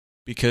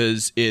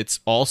 because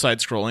it's all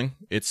side-scrolling.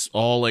 It's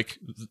all like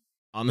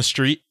on the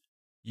street.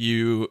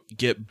 You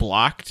get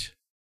blocked.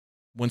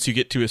 Once you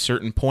get to a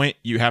certain point,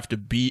 you have to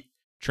beat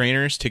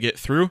trainers to get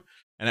through.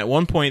 And at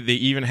one point, they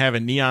even have a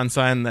neon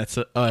sign that's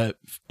a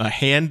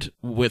hand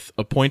with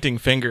a pointing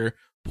finger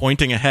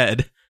pointing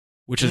ahead,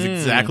 which is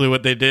exactly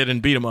what they did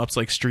in beat 'em ups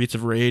like Streets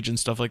of Rage and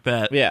stuff like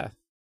that. Yeah.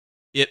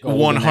 It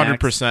Golden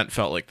 100%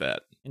 felt like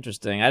that.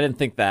 Interesting. I didn't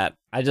think that.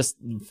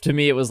 To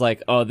me, it was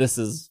like, oh, this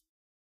is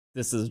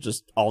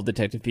just all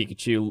Detective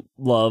Pikachu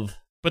love.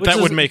 But Which that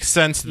is- would make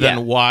sense then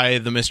yeah. why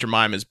the Mr.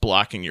 Mime is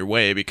blocking your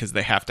way, because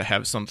they have to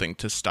have something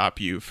to stop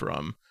you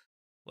from,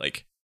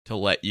 like, to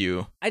let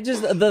you. The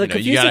you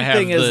confusing gotta have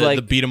thing is like,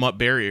 the beat 'em up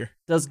barrier.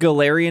 does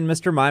Galarian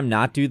Mr. Mime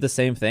not do the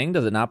same thing?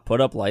 Does it not put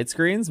up light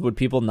screens? Would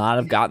people not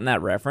have gotten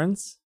that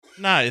reference?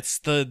 Nah, it's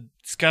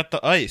got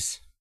the ice.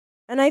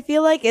 And I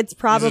feel like it's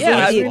probably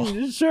Yeah,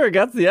 I sure, it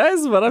got the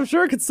eyes, but I'm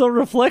sure it could still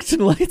reflect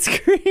in light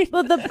screen.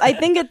 but I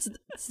think it's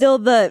still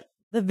the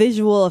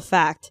visual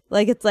effect.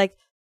 Like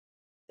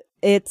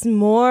it's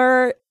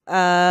more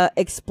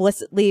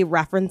explicitly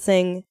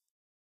referencing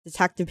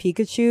Detective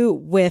Pikachu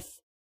with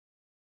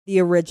the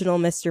original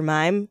Mr.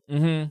 Mime,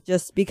 Mm-hmm.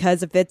 just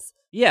because if it's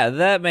Yeah,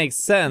 that makes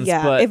sense,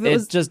 Yeah, but if it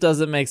was- just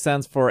doesn't make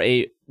sense for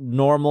a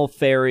normal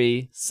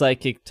fairy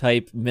psychic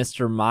type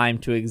Mr. Mime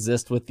to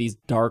exist with these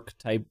dark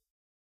type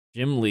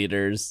gym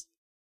leaders,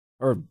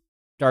 or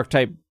dark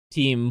type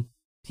team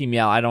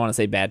Yell. I don't want to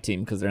say bad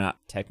team because they're not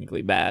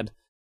technically bad.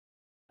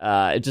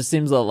 It just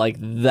seems like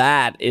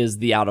that is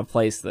the out of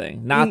place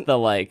thing, not the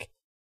like,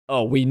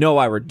 oh, we know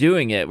why we're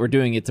doing it. We're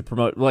doing it to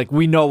promote, like,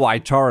 we know why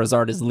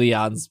Charizard is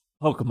Leon's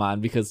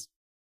Pokemon because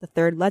the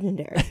third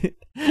legendary.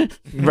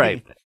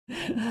 right.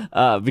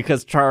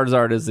 Because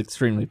Charizard is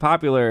extremely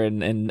popular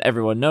and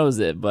everyone knows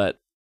it, but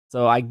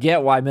so I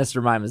get why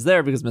Mr. Mime is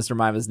there, because Mr.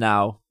 Mime is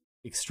now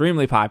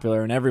extremely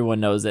popular and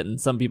everyone knows it,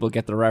 and some people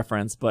get the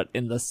reference, but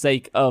in the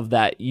sake of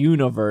that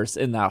universe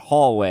in that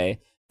hallway,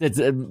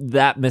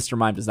 that Mr.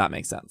 Mime does not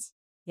make sense.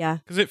 Yeah.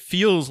 Because it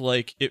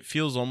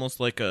feels almost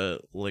like a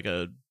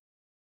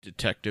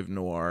detective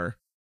noir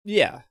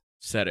Yeah.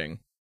 setting.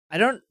 I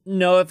don't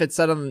know if it's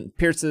said on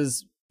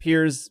Pierce's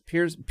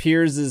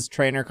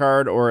trainer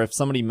card, or if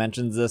somebody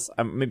mentions this,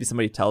 maybe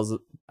somebody tells,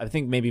 I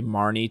think maybe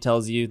Marnie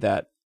tells you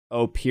that,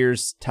 oh,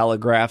 Pierce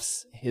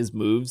telegraphs his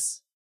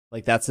moves.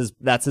 Like that's his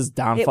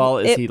downfall,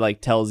 is he like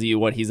tells you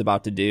what he's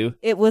about to do.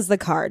 It was the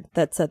card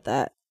that said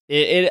that.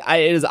 It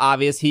is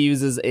obvious he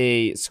uses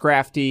a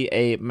Scrafty,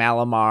 a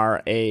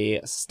Malamar, a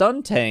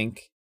Stuntank,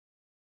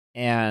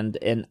 and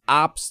an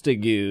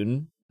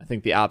Obstagoon. I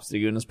think the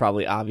Obstagoon is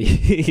probably obvious.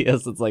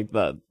 It's like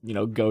the,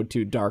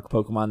 go-to dark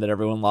Pokemon that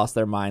everyone lost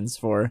their minds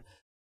for.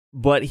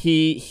 But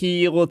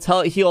he will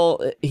tell, he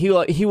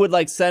would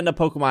like send a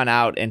Pokemon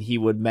out and he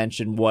would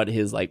mention what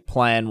his like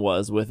plan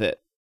was with it.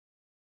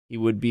 He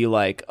would be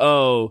like,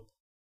 oh,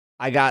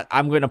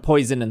 I'm going to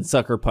poison and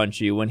sucker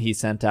punch you when he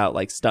sent out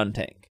like stun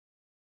tank.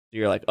 So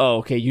you're like, oh,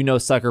 okay, you know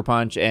sucker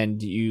punch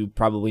and you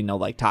probably know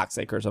like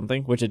toxic or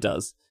something, which it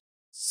does.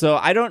 So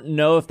I don't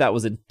know if that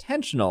was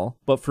intentional,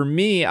 but for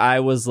me, I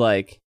was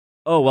like,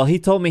 oh, well, he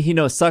told me he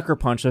knows sucker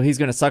punch, so he's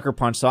going to sucker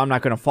punch, so I'm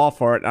not going to fall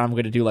for it, and I'm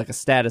going to do like a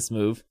status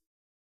move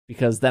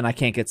because then I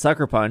can't get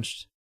sucker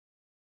punched.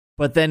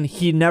 But then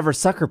he never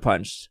sucker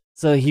punched.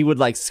 So he would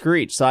like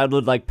screech. So I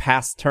would like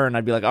pass turn.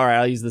 I'd be like, all right,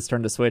 I'll use this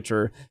turn to switch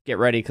or get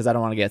ready because I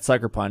don't want to get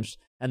sucker punched.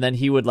 And then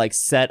he would like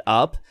set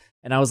up.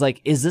 And I was like,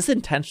 is this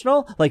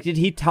intentional? Like, did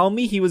he tell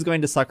me he was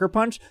going to sucker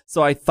punch?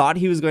 So I thought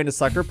he was going to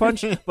sucker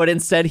punch, but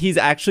instead he's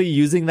actually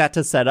using that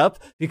to set up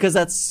because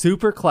that's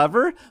super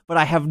clever. But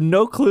I have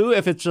no clue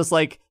if it's just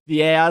like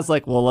the AI is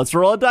like, well, let's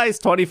roll a dice.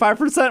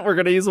 25%. We're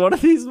going to use one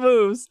of these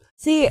moves.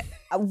 See,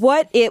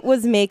 what it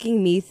was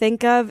making me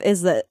think of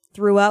is that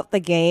throughout the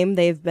game,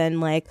 they've been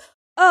like,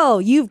 oh,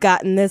 you've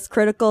gotten this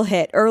critical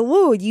hit, or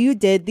woo, you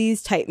did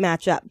these tight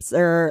matchups,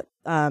 or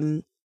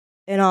and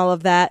all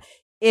of that.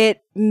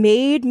 It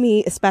made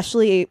me,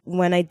 especially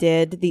when I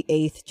did the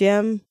 8th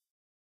gym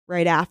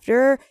right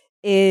after,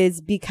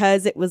 is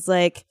because it was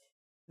like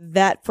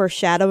that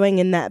foreshadowing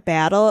in that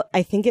battle.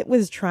 I think it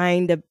was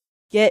trying to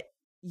get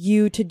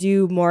you to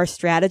do more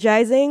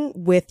strategizing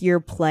with your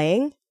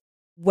playing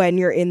when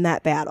you're in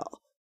that battle.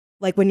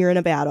 Like when you're in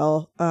a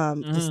battle,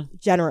 just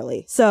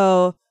generally.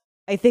 So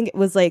I think it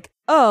was like,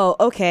 oh,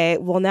 okay,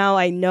 well now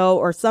I know,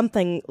 or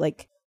something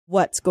like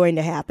what's going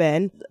to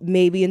happen.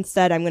 Maybe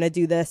instead I'm going to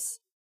do this.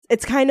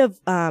 It's kind of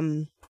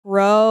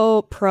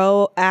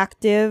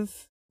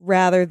proactive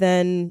rather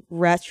than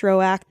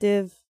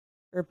retroactive,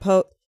 or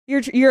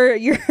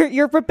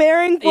you're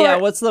preparing for. Yeah,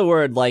 what's the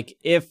word? Like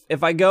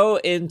if I go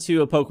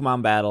into a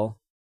Pokemon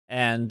battle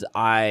and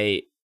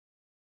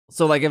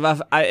so like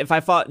if I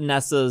fought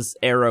Nessa's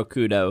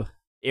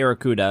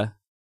Arrokuda,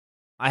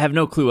 I have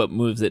no clue what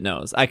moves it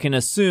knows. I can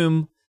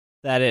assume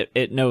that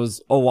it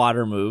knows a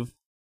water move,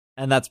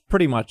 and that's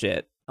pretty much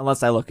it,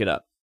 unless I look it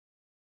up.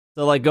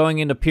 So like going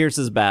into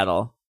Pierce's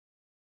battle,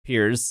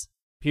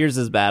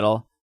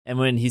 and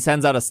when he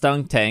sends out a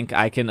stun tank,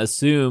 I can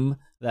assume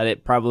that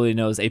it probably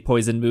knows a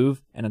poison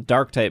move and a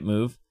dark type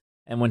move.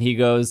 And when he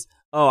goes,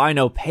 oh, I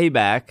know not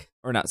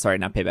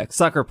payback,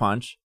 sucker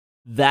punch,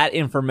 that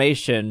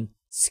information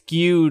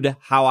skewed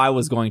how I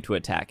was going to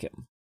attack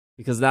him.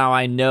 Because now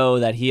I know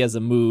that he has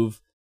a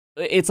move.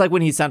 It's like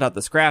when he sent out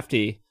the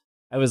Scrafty,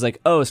 I was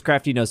like, oh,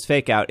 Scrafty knows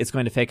fake out. It's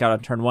going to fake out on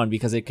turn 1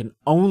 because it can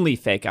only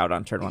fake out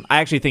on turn 1. I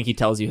actually think he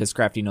tells you his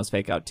Scrafty knows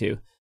fake out too.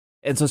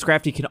 And so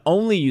Scrafty can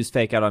only use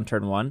fake out on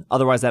turn 1.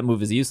 Otherwise, that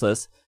move is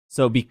useless.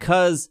 So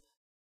because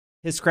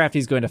his Scrafty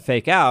is going to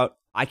fake out,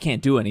 I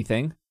can't do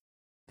anything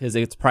because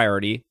it's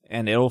priority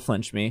and it'll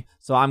flinch me.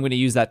 So I'm going to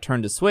use that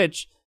turn to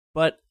switch.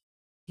 But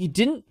he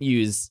didn't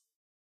use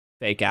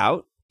fake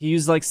out. He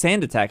used like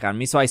sand attack on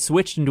me. So I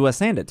switched into a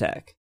sand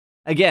attack.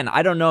 Again,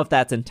 I don't know if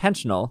that's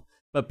intentional.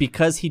 But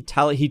because he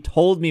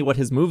told me what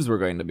his moves were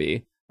going to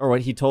be, or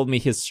what he told me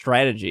his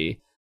strategy,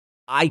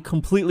 I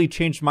completely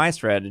changed my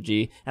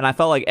strategy, and I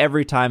felt like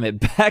every time it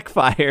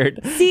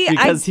backfired.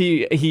 Because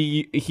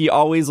he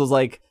always was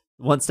like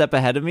one step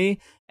ahead of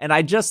me, and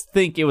I just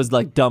think it was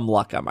like dumb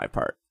luck on my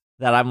part.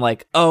 That I'm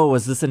like, oh,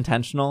 was this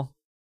intentional?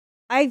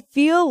 I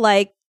feel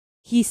like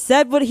he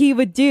said what he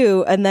would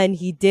do, and then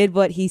he did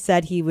what he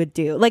said he would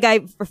do. Like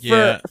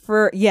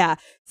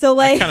So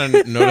like, I kind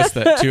of noticed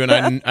that too,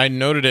 and I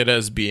noted it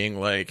as being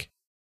like,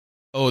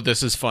 oh,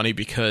 this is funny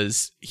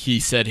because he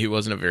said he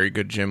wasn't a very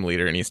good gym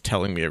leader, and he's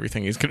telling me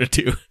everything he's gonna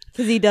do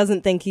because he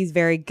doesn't think he's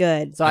very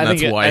good. So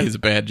that's why he's a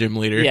bad gym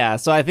leader. Yeah,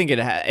 so I think it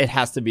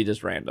has to be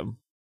just random.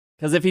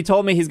 Because if he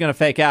told me he's gonna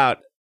fake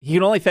out, he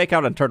can only fake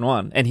out on turn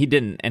 1, and he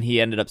didn't, and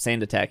he ended up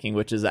sand attacking,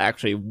 which is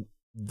actually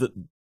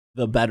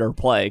the better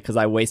play because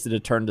I wasted a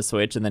turn to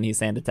switch and then he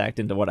sand attacked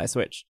into what I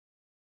switched.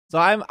 So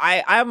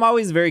I'm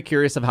always very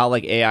curious of how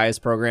like AI is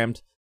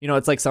programmed. You know,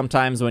 it's like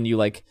sometimes when you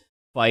like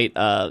fight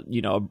a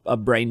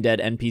brain dead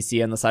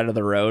NPC on the side of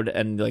the road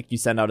and like you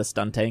send out a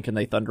stun tank and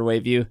they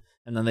thunderwave you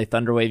and then they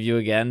thunderwave you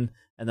again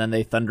and then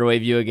they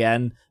thunderwave you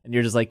again and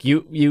you're just like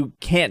you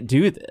can't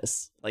do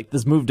this. Like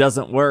this move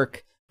doesn't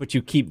work, but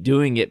you keep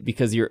doing it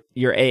because your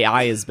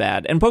AI is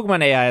bad. And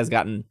Pokemon AI has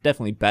gotten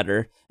definitely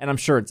better, and I'm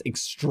sure it's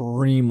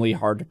extremely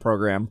hard to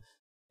program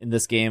in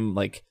this game,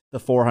 like the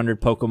 400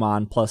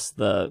 Pokemon plus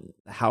the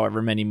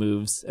however many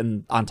moves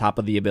and on top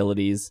of the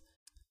abilities.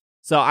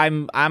 So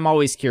I'm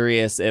always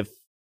curious if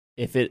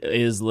it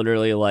is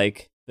literally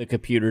like the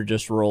computer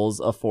just rolls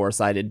a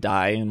 4-sided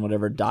die and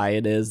whatever die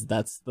it is,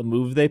 that's the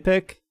move they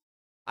pick.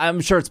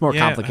 I'm sure it's more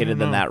complicated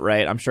than that,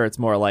 right? I'm sure it's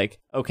more like,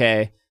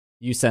 okay,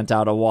 you sent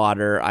out a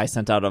water, I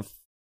sent out a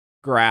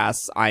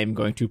grass, I'm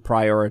going to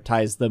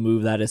prioritize the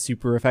move that is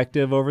super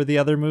effective over the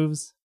other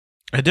moves.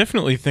 I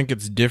definitely think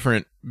it's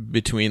different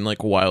between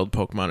like wild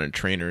Pokemon and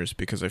trainers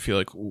because I feel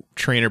like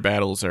trainer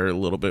battles are a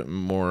little bit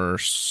more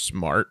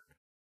smart,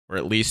 or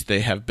at least they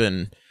have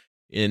been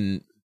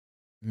in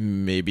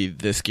maybe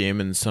this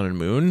game in Sun and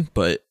Moon,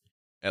 but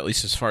at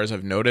least as far as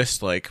I've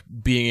noticed, like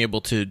being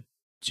able to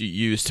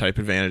use type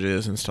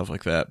advantages and stuff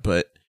like that,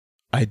 but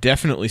I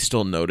definitely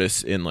still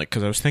notice in like,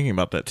 because I was thinking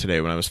about that today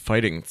when I was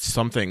fighting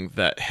something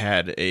that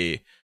had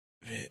I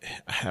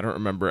don't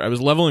remember, I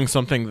was leveling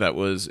something that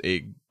was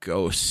a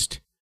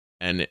ghost,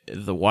 and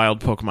the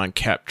wild Pokemon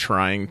kept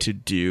trying to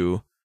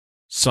do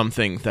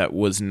something that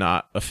was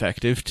not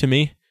effective to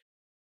me,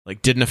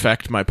 like didn't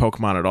affect my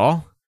Pokemon at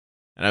all.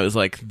 And I was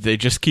like, they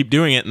just keep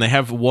doing it, and they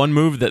have one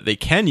move that they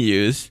can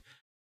use,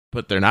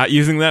 but they're not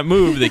using that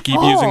move. They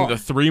keep using the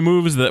 3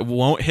 moves that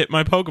won't hit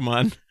my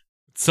Pokemon.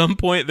 At some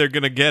point, they're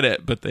going to get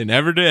it, but they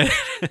never did.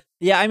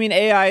 Yeah, I mean,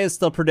 AI is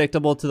still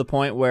predictable to the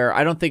point where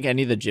I don't think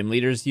any of the gym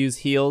leaders use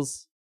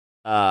heals.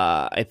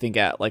 I think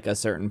at like a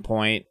certain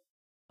point,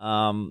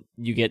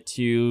 you get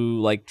to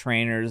like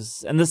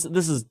trainers, and this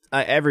is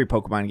every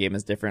Pokemon game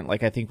is different.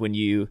 Like I think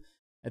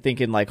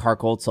in like Heart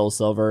Gold, Soul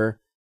Silver,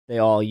 they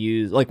all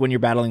use, like when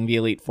you're battling the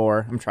Elite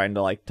Four. I'm trying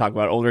to like talk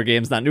about older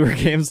games, not newer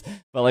games,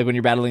 but like when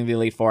you're battling the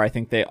Elite Four, I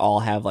think they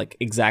all have like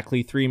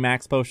exactly 3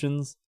 max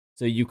potions.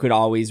 So you could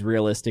always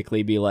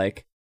realistically be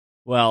like,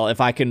 well, if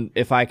I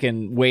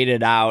can wait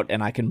it out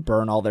and I can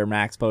burn all their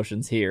max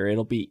potions here,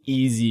 it'll be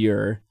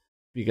easier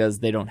because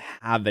they don't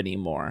have any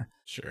more.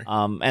 Sure.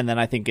 And then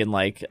I think in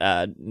like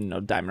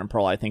Diamond and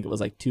Pearl, I think it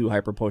was like 2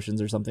 hyper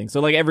potions or something.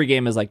 So like every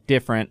game is like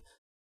different.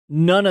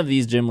 None of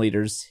these gym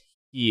leaders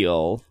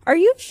heal. Are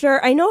you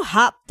sure? I know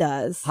Hop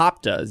does.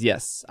 Hop does,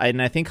 yes.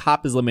 And I think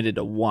Hop is limited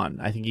to 1.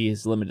 I think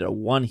he's limited to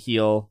 1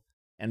 heal,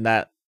 and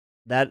that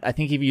I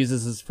think he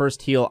uses his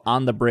first heal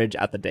on the bridge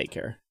at the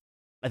daycare.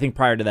 I think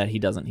prior to that, he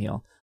doesn't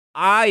heal.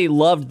 I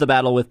loved the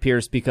battle with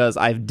Pierce because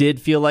I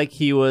did feel like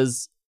he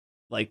was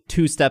like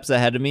 2 steps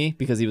ahead of me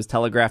because he was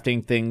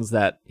telegraphing things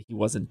that he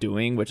wasn't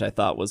doing, which I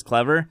thought was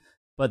clever.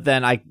 But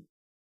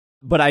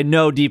I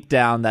know deep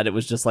down that it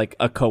was just like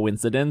a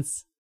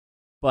coincidence.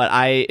 But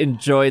I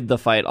enjoyed the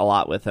fight a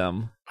lot with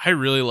him. I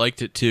really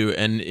liked it too.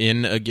 And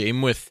in a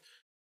game with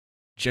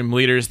gym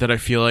leaders that I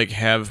feel like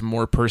have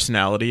more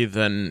personality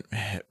than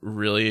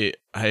really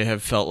I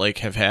have felt like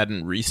have had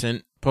in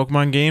recent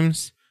Pokemon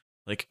games,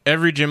 like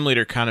every gym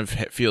leader kind of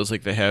feels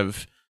like they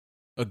have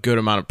a good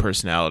amount of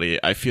personality.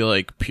 I feel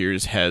like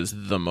Piers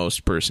has the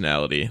most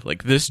personality.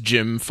 Like this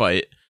gym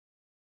fight,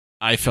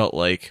 I felt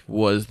like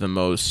was the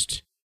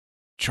most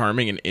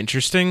charming and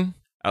interesting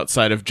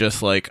outside of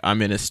just like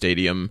I'm in a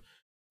stadium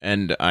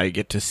and I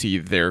get to see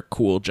their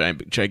cool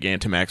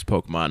Gigantamax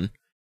Pokemon,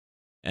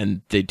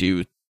 and they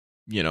do,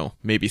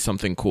 maybe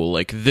something cool.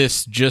 Like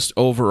this just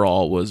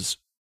overall was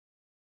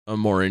a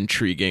more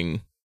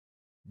intriguing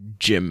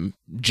gym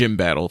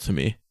battle to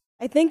me.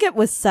 I think it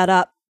was set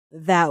up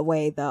that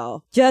way,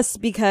 though,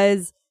 just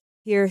because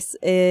Pierce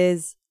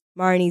is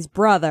Marnie's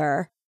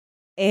brother,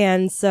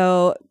 and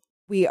so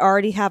we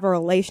already have a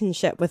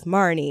relationship with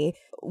Marnie.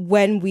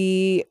 When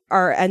we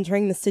are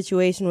entering the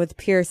situation with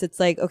Pierce, it's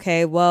like,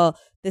 okay, well,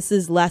 this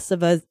is less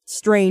of a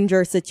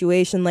stranger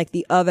situation like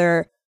the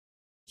other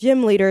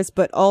gym leaders,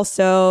 but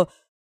also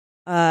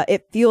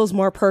it feels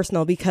more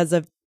personal because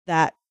of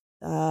that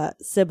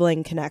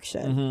sibling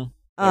connection.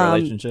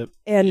 Relationship.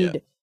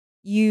 And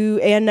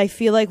I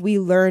feel like we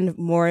learned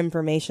more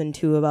information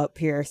too about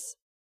Pierce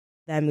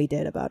than we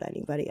did about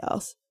anybody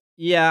else.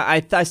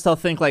 Yeah, I still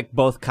think like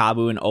both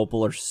Kabu and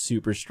Opal are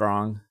super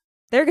strong.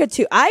 They're good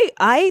too.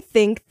 I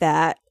think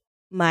that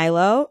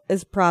Milo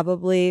is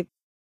probably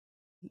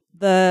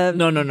the...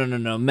 No.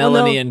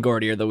 Melanie and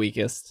Gordy are the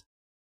weakest.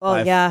 Oh,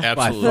 yeah.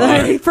 Absolutely.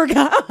 I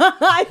forgot.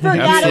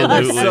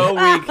 Absolutely. They're so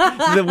weak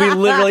that we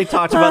literally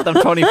talked about them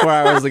 24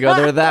 hours ago.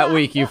 They're that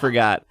weak, you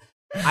forgot.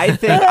 I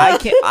think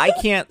I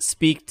can't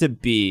speak to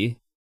B,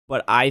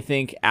 but I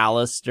think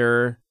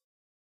Alistair,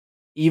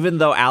 even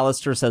though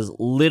Alistair says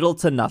little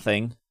to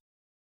nothing,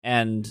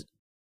 and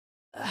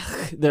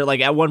they're like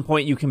at one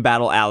point you can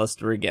battle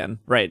Alistair again,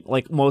 right?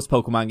 Like most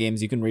Pokemon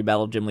games, you can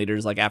rebattle gym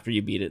leaders like after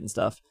you beat it and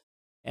stuff.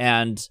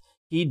 And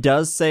he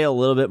does say a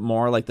little bit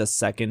more like the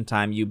second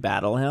time you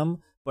battle him,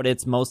 but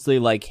it's mostly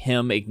like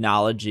him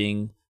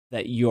acknowledging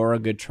that you're a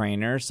good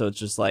trainer. So it's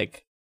just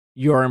like,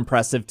 you're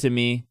impressive to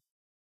me.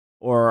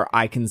 Or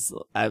I can,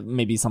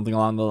 maybe something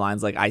along the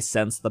lines like, I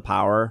sense the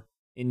power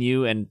in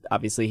you. And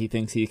obviously he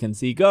thinks he can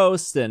see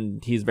ghosts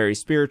and he's very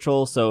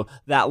spiritual. So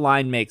that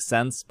line makes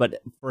sense.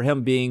 But for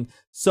him being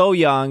so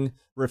young,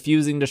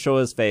 refusing to show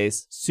his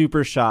face,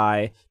 super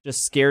shy,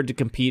 just scared to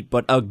compete,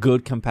 but a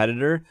good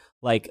competitor,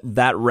 like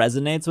that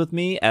resonates with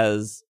me,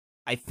 as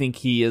I think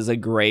he is a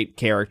great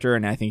character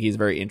and I think he's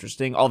very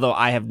interesting. Although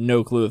I have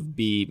no clue if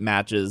B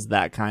matches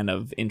that kind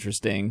of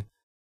interesting,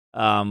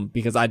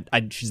 because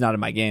she's not in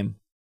my game.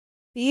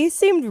 B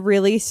seemed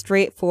really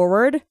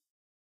straightforward,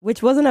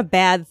 which wasn't a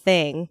bad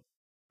thing.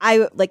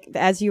 I, like,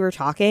 as you were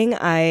talking,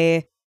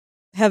 I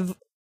have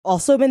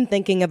also been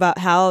thinking about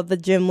how the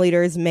gym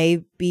leaders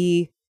may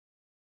be,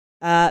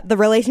 the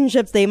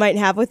relationships they might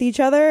have with each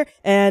other.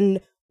 And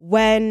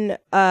when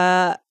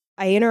I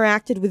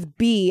interacted with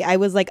B, I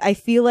was like, I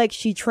feel like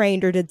she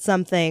trained or did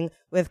something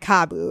with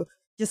Kabu,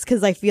 just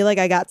because I feel like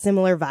I got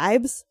similar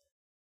vibes,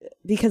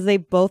 because they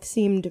both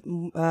seemed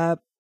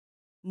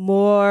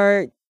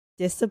more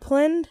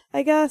disciplined,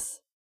 I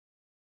guess.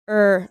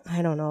 Or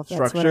I don't know if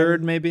that's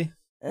Structured, maybe?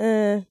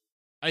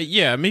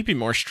 Yeah, maybe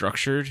more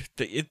structured.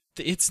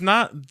 It's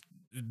not...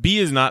 B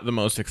is not the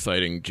most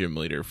exciting gym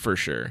leader, for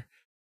sure.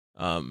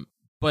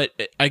 But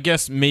I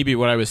guess maybe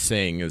what I was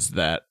saying is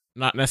that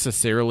not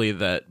necessarily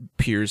that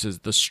Piers is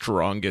the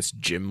strongest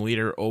gym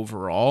leader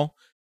overall,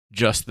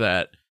 just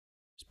that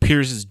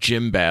Piers'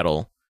 gym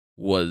battle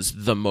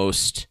was the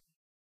most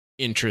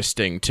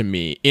interesting to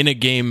me in a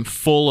game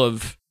full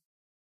of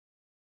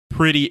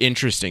pretty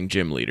interesting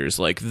gym leaders.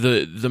 Like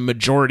the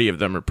majority of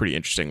them are pretty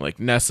interesting. Like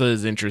Nessa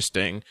is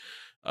interesting.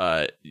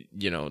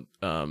 Kabu's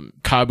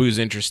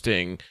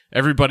interesting.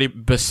 Everybody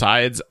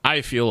besides,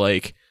 I feel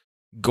like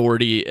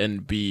Gordy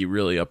and B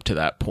really up to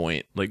that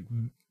point. Like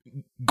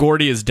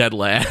Gordy is dead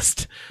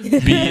last.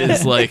 B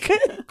is like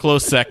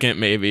close second,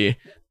 maybe.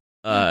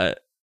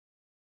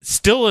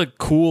 Still a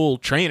cool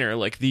trainer.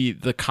 Like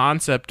the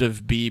concept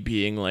of B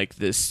being like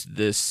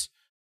this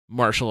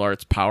martial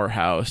arts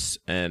powerhouse,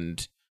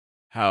 and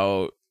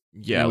how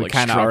we like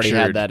kind of already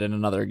had that in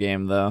another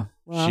game though.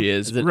 Well, she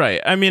is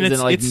right. I mean,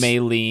 it's like it's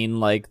Maylene,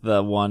 like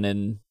the one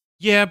in.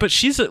 Yeah, but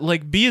she's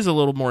like B is a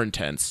little more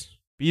intense.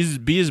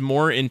 B is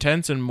more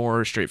intense and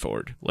more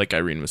straightforward. Like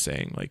Irene was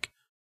saying, like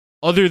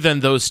other than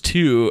those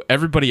two,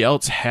 everybody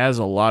else has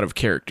a lot of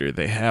character.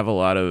 They have a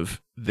lot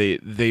of they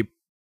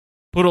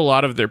put a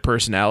lot of their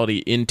personality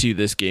into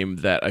this game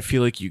that I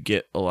feel like you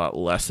get a lot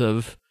less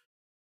of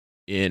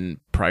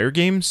in prior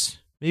games.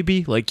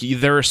 Maybe like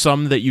there are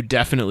some that you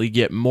definitely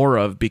get more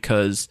of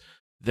because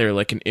they're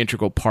like an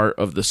integral part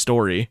of the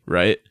story,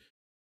 right?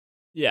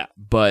 Yeah.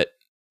 But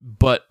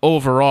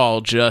overall,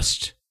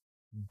 just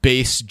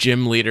base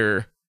gym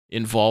leader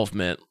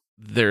involvement,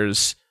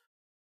 there's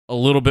a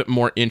little bit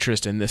more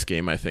interest in this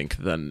game, I think,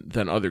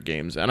 than other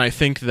games. And I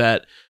think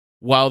that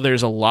while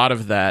there's a lot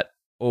of that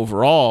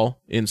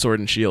overall in Sword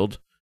and Shield,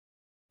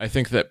 I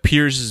think that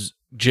Piers'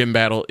 gym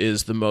battle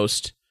is the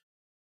most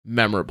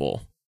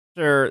memorable.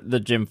 Sure, the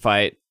gym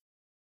fight.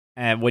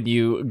 And when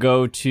you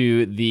go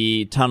to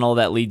the tunnel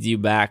that leads you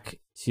back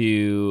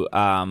to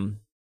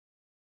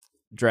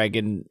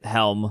Dragon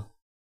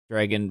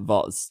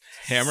Vault,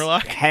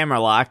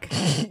 Hammerlock,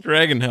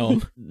 Dragon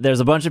Helm. There's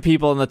a bunch of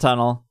people in the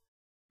tunnel,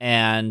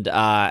 and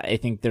I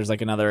think there's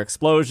like another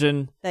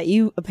explosion that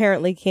you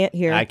apparently can't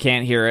hear. I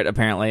can't hear it.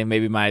 Apparently,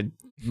 maybe my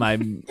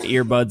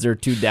earbuds are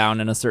too down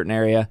in a certain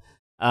area.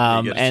 You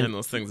gotta turn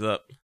those things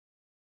up.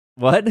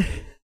 What?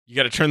 You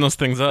gotta turn those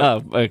things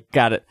up. Oh,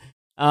 got it.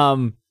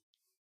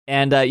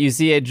 And you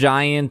see a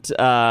giant,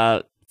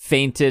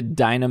 fainted,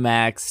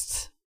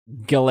 Dynamaxed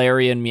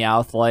Galarian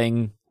Meowth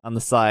laying on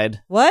the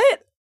side.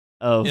 What?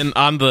 And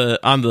on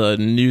the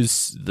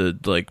news, the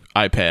like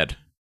iPad.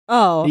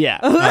 Oh, yeah,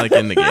 not like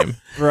in the game,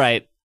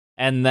 right?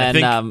 And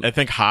then I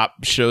think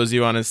Hop shows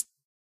you on his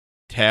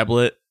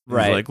tablet.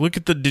 Right, like look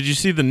at did you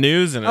see the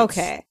news? And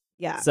okay,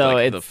 yeah. So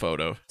like it's the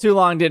photo. Too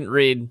long didn't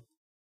read.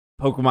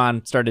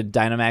 Pokemon started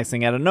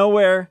Dynamaxing out of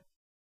nowhere,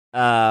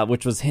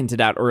 which was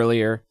hinted at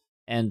earlier.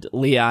 And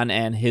Leon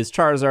and his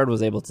Charizard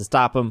was able to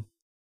stop him.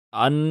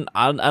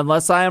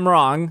 Unless I am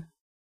wrong,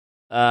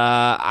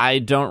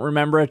 I don't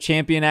remember a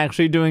champion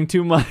actually doing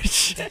too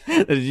much.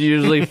 It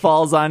usually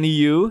falls on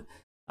you.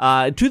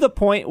 To the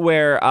point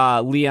where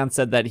Leon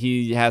said that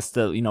he has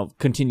to,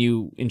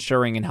 continue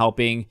ensuring and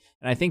helping.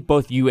 And I think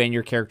both you and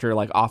your character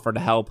like offer to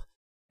help.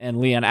 And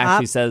Leon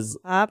actually says,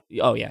 Hop.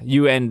 "Oh yeah,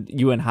 you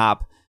and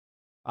Hop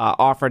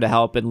offer to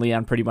help." And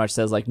Leon pretty much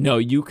says like, "No,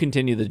 you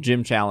continue the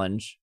gym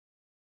challenge.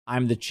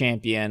 I'm the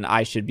champion.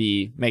 I should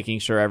be making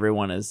sure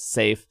everyone is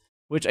safe,"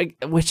 which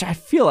I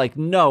feel like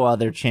no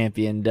other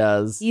champion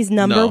does. He's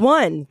number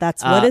one.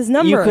 That's what his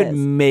number is. You could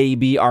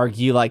maybe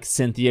argue like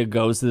Cynthia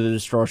goes to the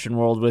distortion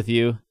world with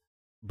you,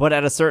 but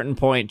at a certain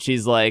point,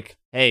 she's like,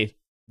 "Hey,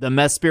 the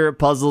Mess Spirit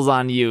puzzle's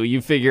on you.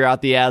 You figure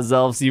out the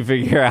Azelfs. You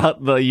figure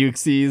out the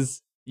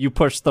Uxies. You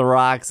push the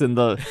rocks and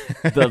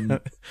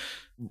the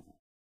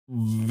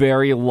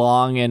very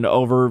long and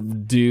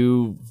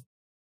overdue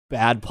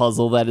bad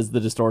puzzle that is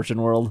the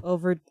distortion world."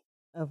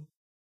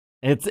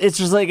 It's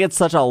just like it's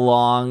such a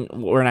long.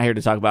 We're not here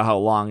to talk about how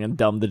long and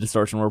dumb the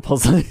distortion world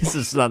puzzle is.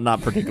 It's just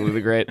not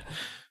particularly great.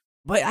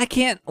 But I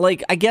can't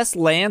I guess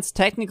Lance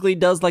technically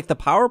does like the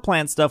power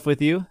plant stuff with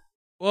you.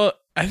 Well,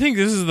 I think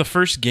this is the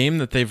first game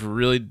that they've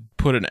really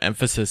put an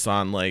emphasis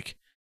on like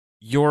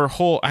your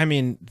whole. I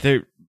mean,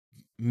 there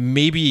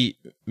maybe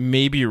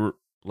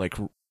like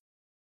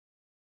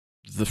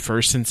the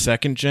first and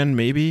second gen,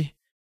 maybe.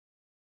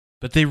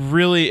 But they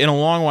really, in a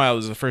long while,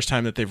 this is the first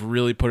time that they've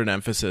really put an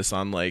emphasis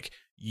on, like,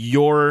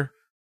 your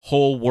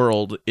whole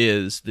world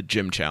is the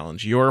gym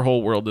challenge. Your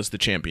whole world is the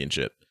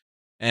championship.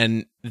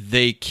 And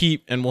they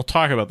keep, and we'll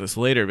talk about this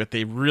later, but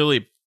they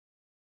really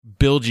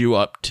build you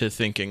up to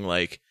thinking,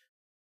 like,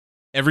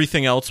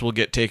 everything else will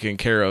get taken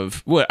care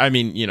of. Well, I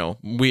mean,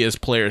 we as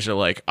players are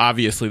like,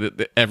 obviously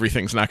that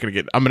everything's not going to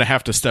get, I'm going to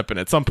have to step in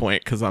at some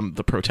point because I'm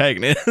the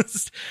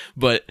protagonist.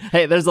 But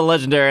hey, there's a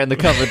legendary on the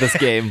cover of this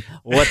game.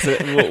 What's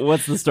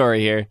the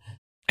story here?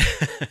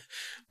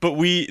 But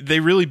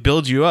they really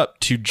build you up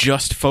to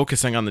just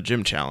focusing on the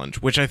gym challenge,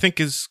 which I think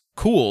is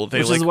cool. They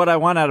Which is what I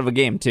want out of a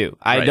game too.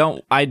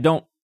 Right. I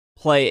don't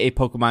play a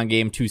Pokemon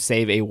game to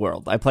save a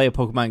world. I play a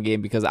Pokemon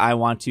game because I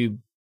want to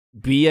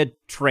be a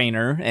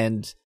trainer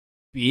and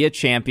be a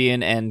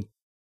champion and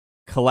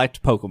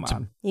collect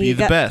Pokemon. be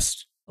the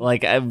best.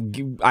 Like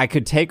I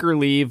could take or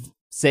leave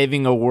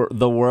saving the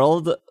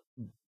world.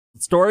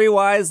 Story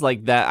wise,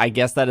 like that, I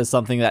guess that is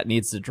something that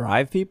needs to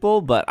drive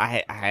people. But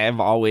I have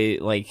always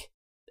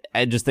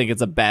I just think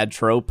it's a bad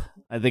trope.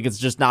 I think it's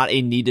just not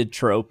a needed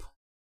trope.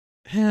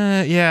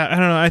 Yeah, I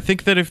don't know. I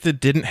think that if it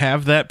didn't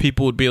have that,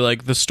 people would be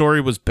like, the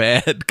story was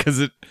bad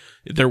because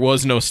there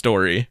was no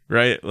story,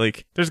 right?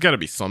 Like, there's got to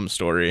be some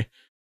story,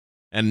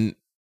 and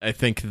I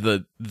think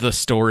the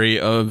story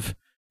of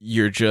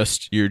you're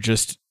just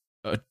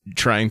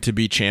trying to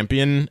be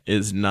champion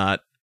is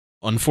not,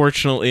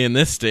 unfortunately, in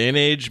this day and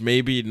age,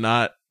 maybe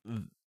not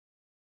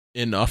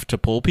enough to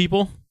pull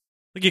people.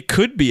 Like, it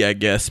could be, I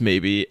guess,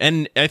 maybe.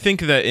 And I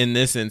think that in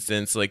this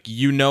instance, like,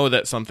 you know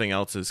that something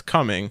else is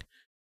coming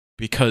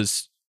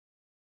because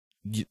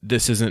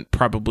this isn't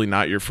probably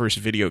not your first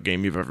video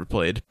game you've ever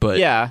played. But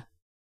yeah,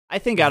 I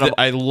think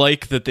I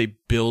like that they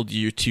build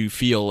you to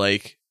feel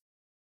like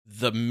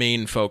the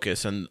main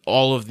focus and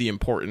all of the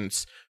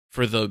importance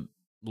for the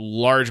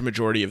large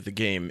majority of the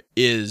game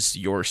is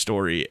your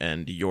story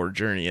and your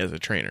journey as a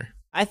trainer.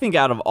 I think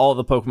out of all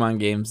the Pokemon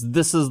games,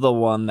 this is the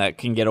one that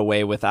can get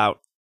away without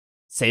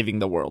saving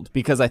the world,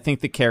 because I think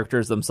the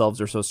characters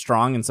themselves are so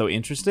strong and so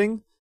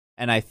interesting,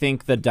 and I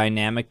think the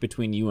dynamic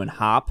between you and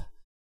Hop,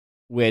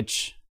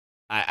 which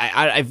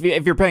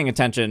if you're paying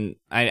attention,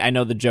 I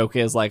know the joke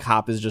is like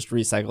Hop is just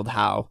recycled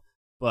How,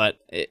 but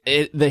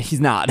he's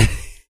not.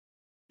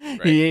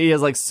 Right. He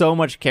has like so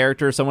much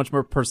character, so much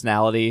more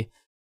personality.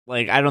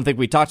 Like, I don't think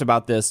we talked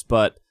about this,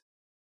 but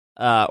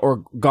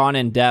or gone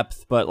in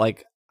depth, but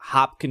like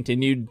Hop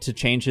continued to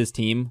change his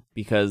team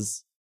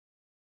because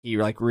he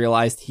like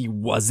realized he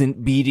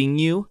wasn't beating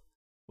you,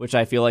 which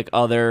I feel like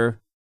other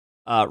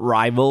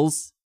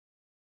rivals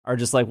are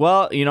just like,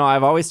 well, you know,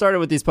 I've always started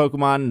with these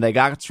Pokemon and they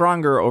got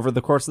stronger over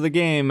the course of the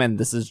game, and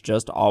this is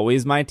just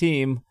always my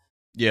team.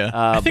 Yeah,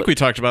 I think we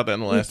talked about that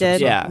in the last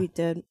episode. Yeah, we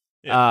did.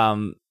 Yeah.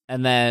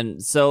 And then,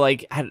 so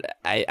like,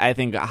 I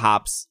think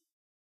Hop's,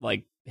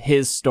 like,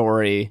 his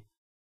story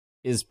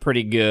is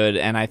pretty good,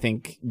 and I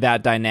think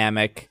that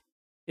dynamic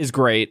is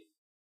great.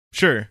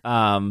 Sure.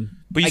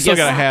 But you still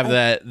gotta have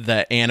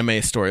that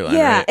anime storyline.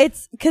 Yeah, right?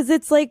 it's because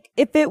it's like,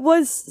 if it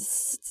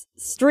was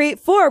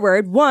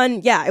straightforward,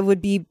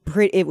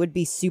 it would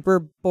be super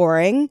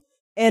boring,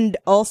 and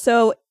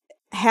also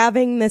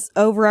having this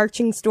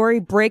overarching story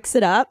breaks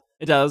it up.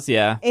 It does,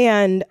 yeah.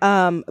 And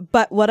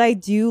but what I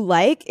do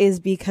like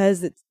is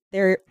because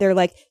they're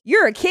like,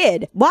 you're a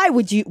kid. Why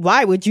would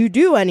you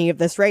do any of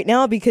this right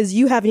now? Because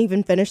you haven't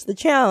even finished the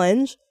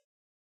challenge.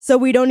 So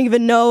we don't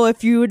even know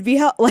if you would be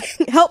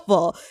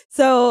helpful.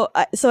 So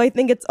I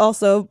think it's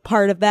also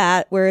part of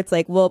that where it's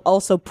like, well,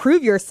 also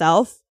prove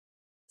yourself.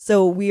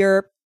 So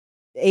we're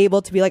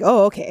able to be like,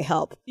 oh, okay,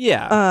 help.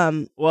 Yeah.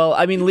 Well,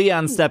 I mean,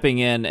 Leon stepping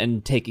in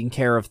and taking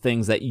care of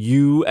things that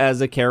you as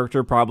a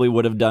character probably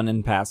would have done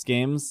in past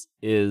games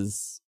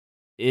is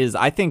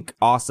I think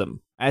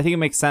awesome. I think it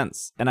makes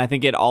sense. And I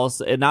think it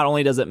not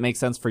only does it make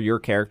sense for your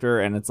character,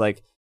 and it's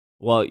like,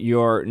 well,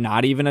 you're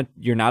not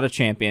a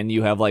champion.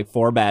 You have like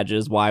 4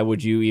 badges. Why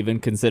would you even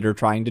consider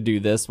trying to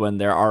do this when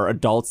there are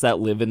adults that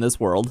live in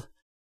this world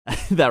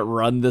that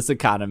run this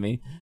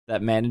economy,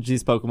 that manage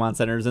these Pokemon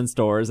centers and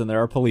stores, and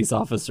there are police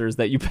officers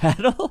that you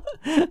battle?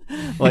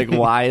 Like,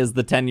 why is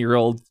the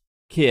 10-year-old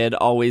kid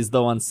always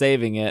the one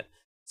saving it?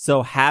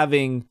 So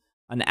having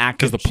an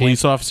active, because the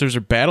police officers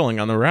are battling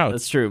on the route.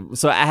 That's true.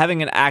 So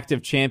having an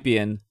active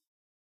champion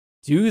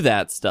do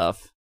that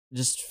stuff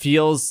just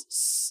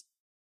feels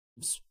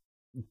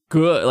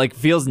good, like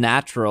feels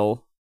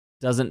natural,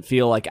 doesn't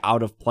feel like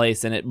out of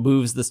place, and it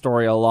moves the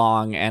story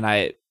along.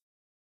 And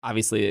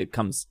obviously it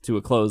comes to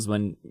a close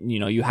when, you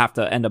know, you have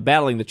to end up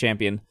battling the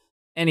champion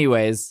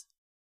anyways.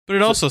 But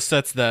it also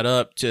sets that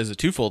up as a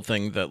twofold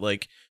thing, that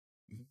like,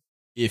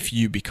 if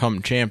you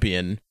become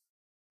champion,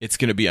 it's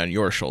going to be on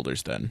your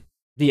shoulders then.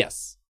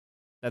 Yes,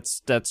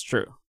 that's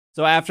true.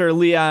 So after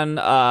Leon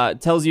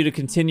tells you to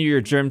continue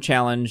your gym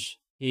challenge,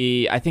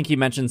 I think he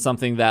mentioned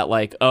something that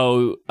like,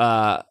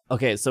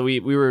 okay, so we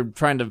were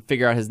trying to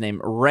figure out his name.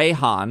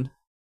 Raihan,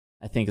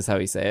 I think is how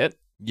you say it.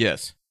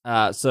 Yes.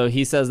 So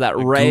he says that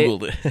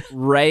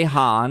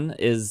Raihan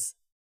is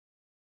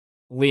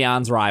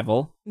Leon's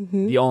rival,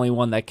 the only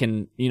one that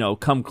can, you know,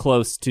 come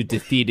close to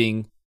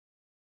defeating,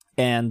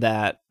 and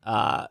that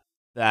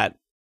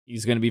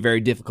he's going to be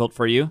very difficult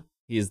for you.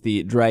 He's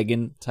the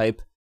dragon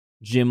type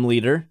gym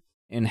leader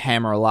in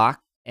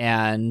Hammerlock.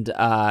 And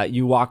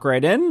you walk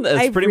right in.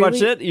 That's pretty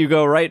much it. You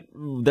go right.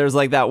 There's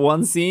like that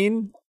one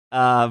scene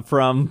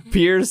from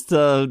Piers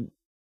to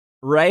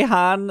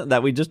Raihan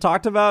that we just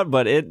talked about,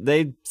 but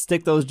they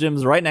stick those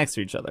gyms right next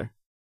to each other.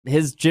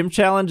 His gym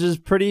challenge is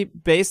pretty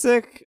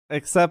basic,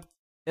 except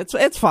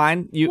it's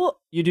fine. You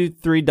do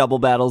 3 double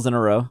battles in a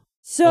row.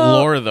 So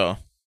lore though,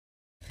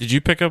 did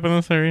you pick up on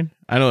this, Irene?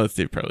 I know that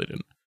Steve probably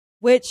didn't.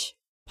 Which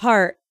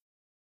part?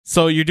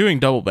 So you're doing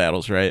double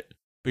battles, right?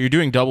 But you're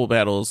doing double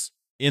battles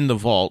in the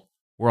vault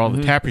where all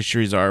the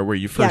tapestries are, where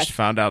you first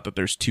found out that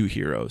there's 2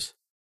 heroes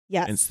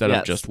instead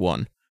of just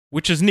one,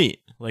 which is neat.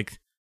 Like,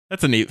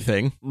 that's a neat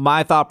thing.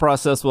 My thought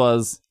process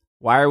was,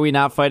 why are we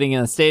not fighting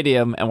in a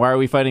stadium, and why are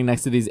we fighting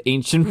next to these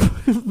ancient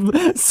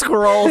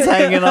scrolls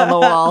hanging on the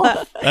wall?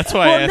 That's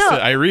why I asked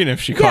Irene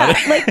if she caught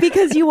it. Like,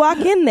 because you walk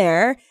in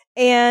there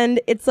and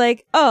it's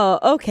like,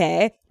 oh,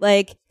 okay.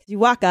 Like, you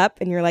walk up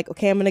and you're like,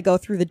 okay, I'm going to go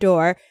through the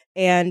door.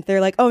 And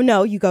they're like, oh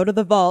no, you go to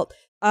the vault.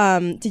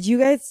 Did you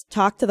guys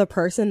talk to the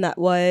person that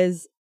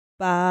was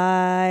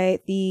by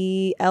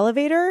the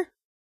elevator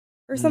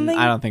or something?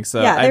 I don't think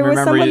so. Yeah, there was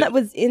someone that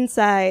was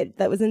inside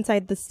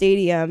the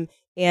stadium,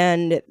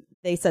 and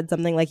they said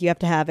something like, you have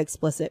to have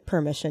explicit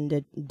permission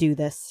to do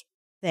this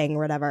thing or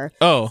whatever.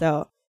 Oh.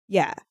 So,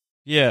 yeah.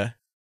 Yeah.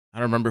 I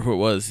don't remember who it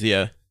was.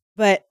 Yeah.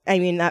 But, I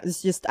mean, that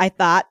was just, I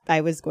thought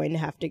I was going to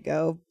have to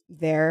go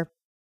there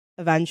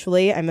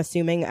eventually. I'm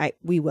assuming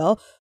we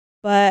will.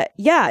 But,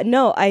 yeah,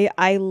 no,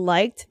 I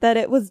liked that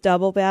it was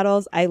double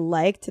battles. I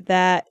liked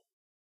that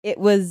it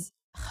was,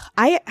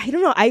 I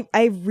don't know,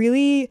 I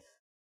really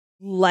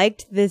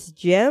liked this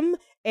gym.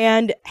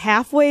 And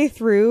halfway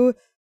through,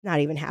 not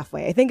even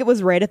halfway, I think it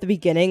was right at the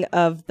beginning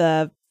of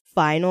the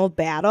final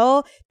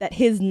battle, that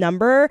his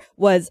number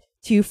was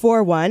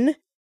 241.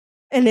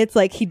 And it's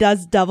like he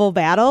does double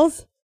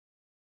battles.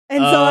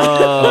 And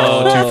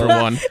so, 2 for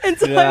 1. And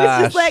so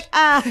I was just like,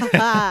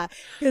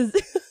 because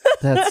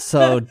that's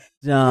so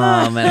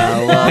dumb, and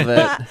I love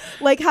it.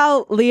 Like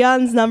how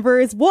Leon's number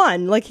is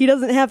 1. Like, he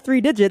doesn't have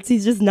 3 digits.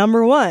 He's just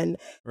number 1.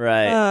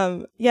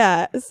 Right.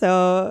 Yeah.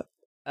 So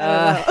I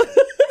don't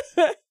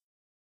know.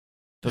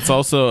 That's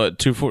also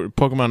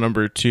Pokemon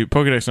number 2.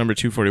 Pokedex number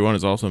 241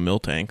 is also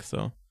Miltank.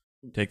 So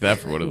take that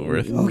for what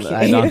it's worth. Okay.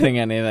 I don't think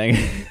anything.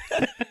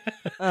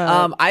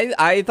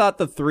 I thought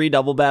the 3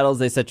 double battles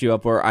they set you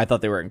up for, I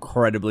thought they were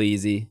incredibly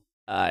easy.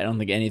 I don't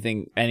think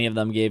any of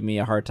them gave me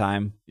a hard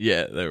time.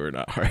 Yeah, they were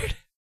not hard.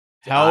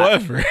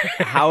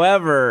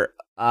 However,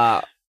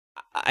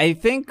 I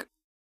think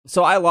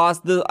so. I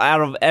lost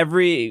out of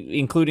every,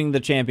 including the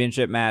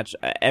championship match,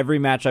 every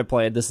match I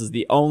played. This is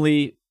the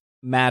only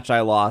match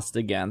I lost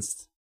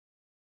against,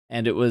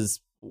 and it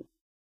was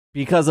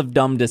because of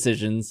dumb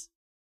decisions.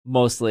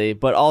 Mostly,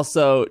 but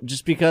also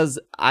just because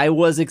I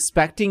was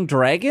expecting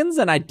dragons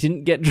and I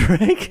didn't get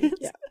dragons.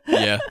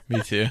 Yeah,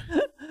 me too.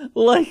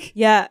 Like,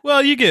 yeah.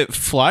 Well, you get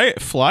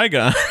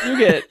Flygon.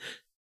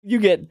 you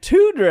get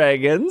 2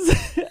 dragons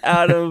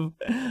out of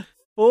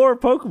 4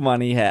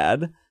 Pokemon he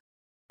had.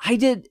 I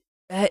did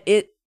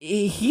it.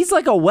 He's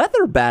like a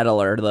weather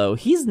battler, though.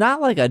 He's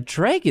not like a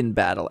dragon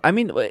battler. I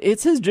mean,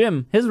 it's his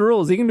gym, his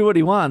rules. He can do what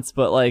he wants,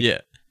 but like,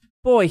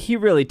 boy, he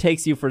really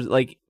takes you for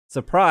like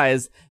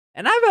surprise.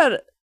 And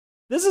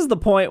this is the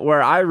point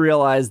where I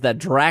realized that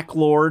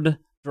Draclork,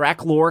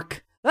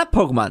 that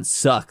Pokemon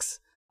sucks.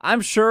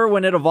 I'm sure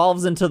when it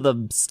evolves into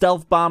the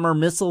stealth bomber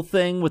missile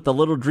thing with the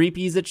little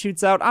Dreepies it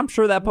shoots out, I'm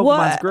sure that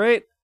Pokemon's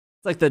great.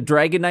 It's like the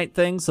Dragonite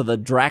thing, so the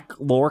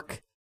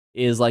Draclork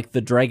is like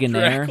the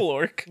Dragonair.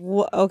 Draclork.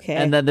 Okay.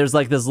 And then there's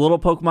like this little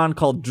Pokemon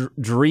called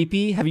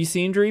Dreepy. Have you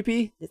seen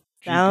Dreepy? It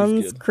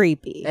sounds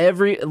creepy.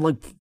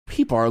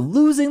 People are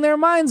losing their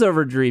minds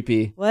over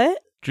Dreepy.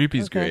 What?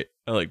 Dreepy's great.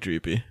 I like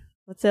Dreepy.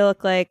 What's it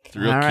look like? It's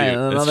real All right, cute.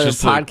 another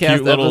It's just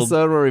podcast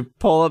episode where we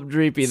pull up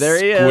Dreepy.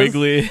 There he is.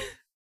 Squiggly.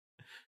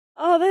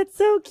 Oh, that's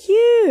so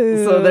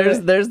cute. So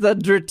there's the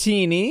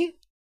Dratini,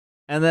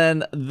 and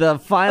then the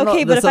final.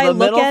 Okay, but if I the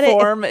look middle at it,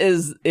 form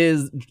is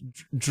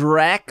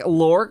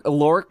Draclork,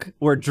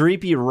 where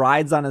Dreepy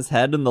rides on his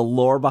head, and the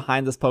lore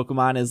behind this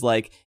Pokemon is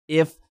like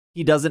if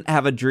he doesn't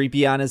have a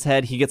Dreepy on his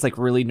head, he gets like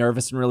really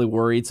nervous and really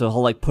worried, so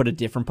he'll like put a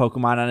different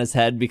Pokemon on his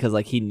head because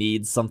like he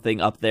needs something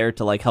up there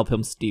to like help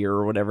him steer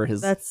or whatever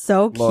his that's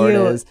so lore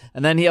cute. is.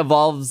 And then he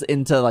evolves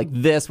into like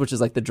this, which is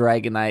like the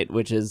Dragonite,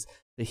 which is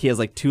he has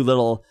like 2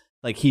 little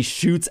like he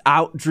shoots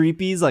out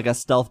Dreepies like a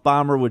stealth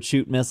bomber would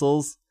shoot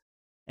missiles,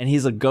 and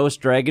he's a ghost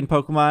dragon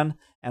Pokemon.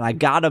 And I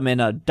got him in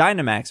a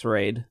Dynamax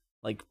raid,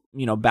 like,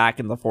 you know, back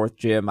in the 4th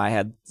gym. I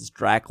had this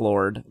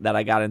Draclord that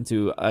I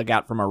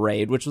got from a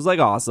raid, which was like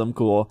awesome,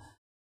 cool.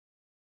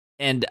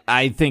 And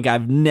I think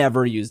I've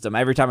never used him.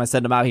 Every time I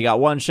send him out, he got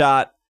 1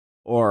 shot,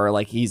 or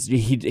like he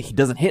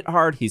doesn't hit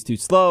hard. He's too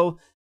slow.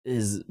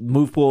 His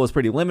move pool is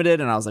pretty limited.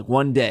 And I was like,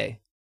 one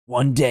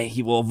day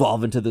he will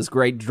evolve into this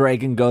great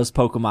dragon ghost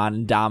Pokemon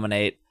and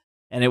dominate.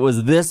 And it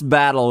was this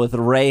battle with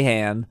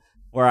Rayhan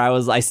where I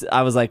was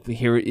like,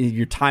 here,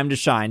 your time to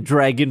shine.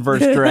 Dragon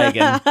versus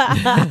dragon.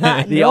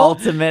 The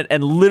ultimate,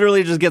 and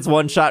literally just gets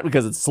 1 shot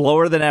because it's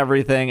slower than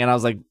everything. And I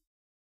was like,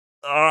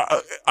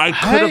 I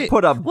could have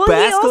put a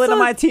Basculin on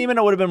my team and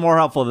it would have been more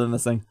helpful than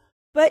this thing.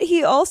 But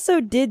he also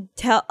did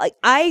tell, like,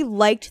 I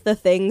liked the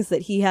things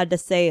that he had to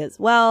say as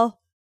well,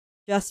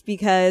 just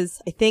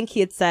because I think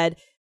he had said,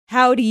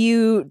 how do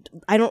you,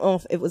 I don't know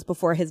if it was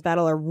before his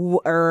battle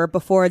or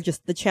before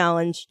just the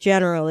challenge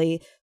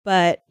generally,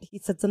 but he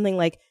said something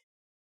like,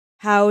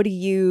 how do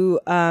you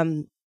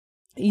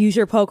use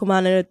your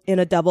Pokemon in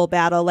a double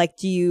battle? Like,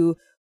 do you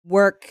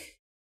work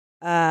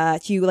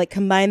do you like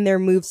combine their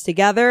moves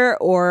together,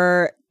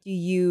 or do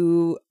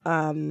you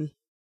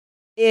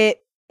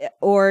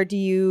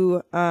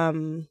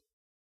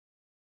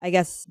I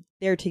guess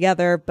they're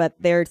together, but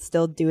they're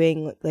still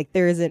doing like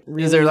there isn't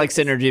really. Is there like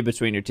synergy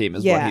between your team?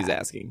 Is what he's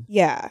asking.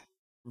 Yeah.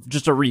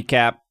 Just a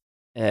recap.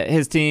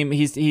 His team.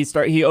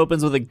 He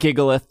opens with a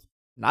Gigalith,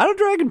 not a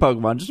dragon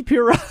Pokemon, just a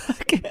pure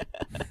rock.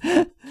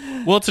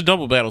 Well, it's a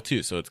double battle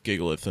too, so it's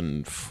Gigalith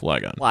and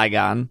Flygon.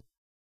 Flygon,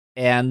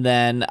 and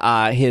then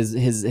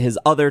his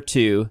other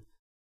two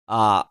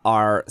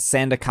are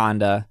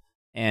Sandaconda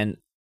and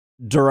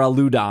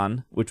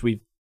Duraludon, which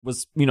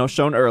was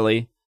shown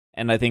early.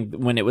 And I think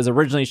when it was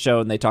originally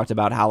shown, they talked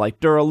about how like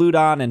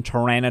Duraludon and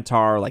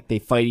Tyranitar, like they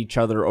fight each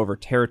other over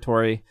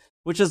territory,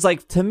 which is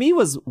like, to me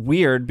was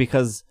weird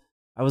because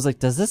I was like,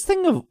 does this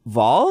thing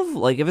evolve?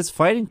 Like if it's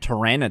fighting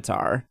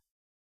Tyranitar,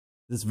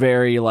 this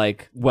very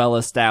like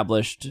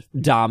well-established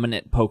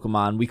dominant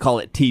Pokemon, we call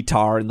it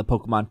T-Tar in the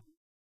Pokemon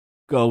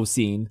Go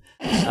scene.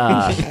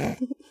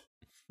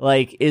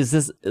 Like, is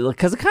this,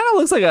 because it kind of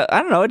looks like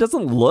I don't know, it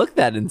doesn't look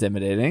that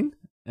intimidating.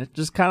 It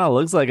just kind of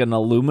looks like an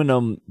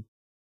aluminum,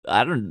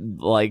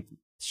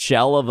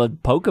 shell of a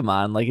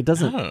Pokemon. Like, it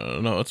doesn't. I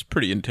don't know. It's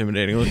pretty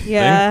intimidating looking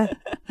Yeah.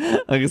 thing.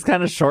 Like, it's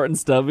kind of short and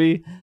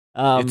stubby.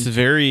 It's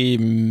very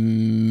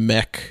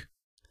mech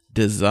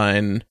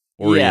design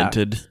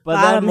oriented. Yeah.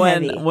 But then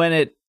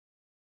Bottom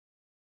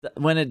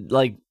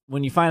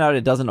when you find out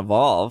it doesn't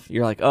evolve,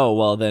 you're like, oh,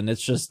 well, then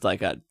it's just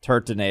like a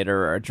Turtonator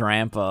or a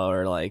Drampa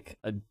or like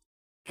a,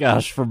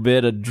 gosh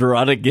forbid, a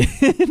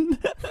Druddigan.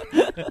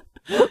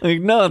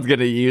 Like, no one's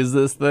gonna use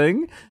this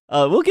thing.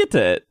 We'll get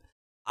to it.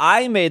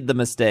 I made the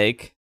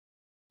mistake.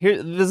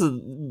 Here, this is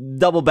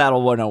Double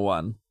Battle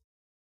 101.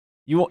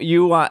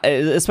 You want,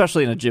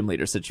 especially in a gym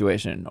leader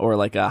situation or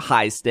like a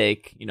high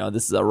stake,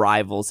 this is a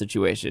rival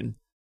situation.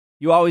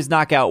 You always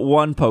knock out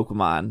one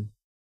Pokemon.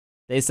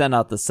 They send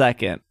out the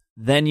second.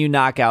 Then you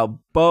knock out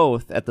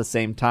both at the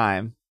same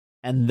time.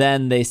 And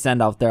then they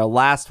send out their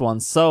last one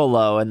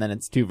solo, and then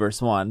it's 2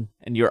 versus 1.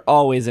 And you're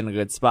always in a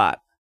good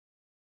spot.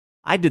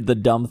 I did the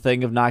dumb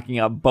thing of knocking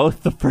out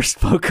both the first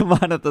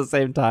Pokemon at the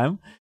same time.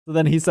 So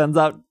then he sends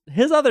out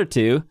his other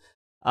two,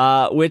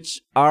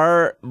 which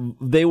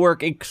they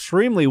work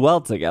extremely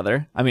well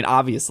together. I mean,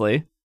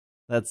 obviously,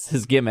 that's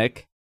his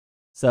gimmick.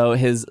 So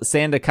his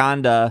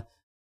Sandaconda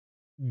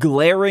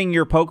glaring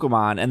your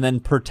Pokemon and then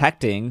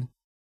protecting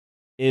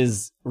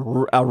is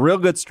a real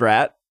good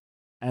strat.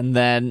 And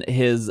then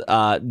his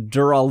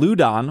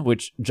Duraludon,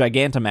 which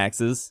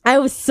Gigantamaxes. I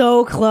was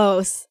so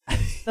close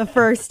the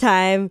first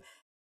time.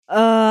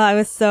 I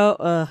was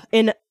so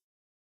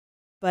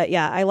but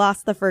yeah, I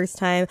lost the first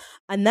time.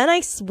 And then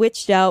I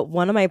switched out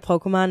one of my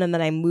Pokemon and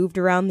then I moved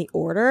around the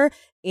order.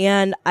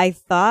 And I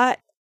thought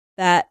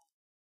that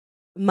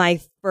my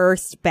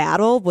first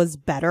battle was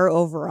better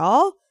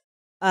overall.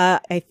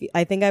 I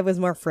think I was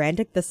more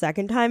frantic the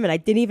second time, and I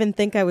didn't even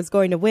think I was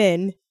going to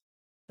win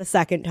the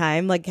second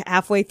time. Like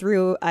halfway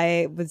through,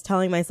 I was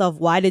telling myself,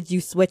 why did you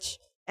switch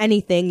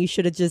anything? You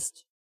should have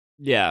just...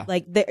 Yeah.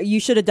 Like, you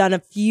should have done a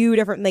few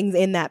different things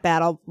in that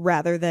battle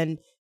rather than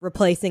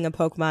replacing a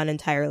Pokemon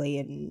entirely.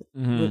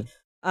 And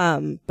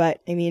but,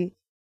 I mean,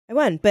 I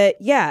won. But,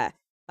 yeah,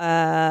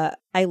 I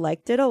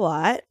liked it a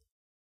lot.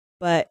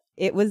 But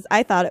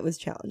I thought it was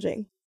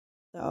challenging.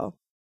 So,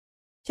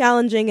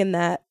 challenging in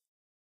that,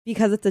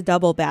 because it's a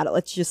double battle,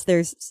 it's just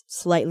there's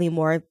slightly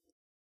more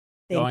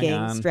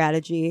thinking,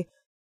 strategy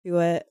to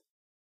it.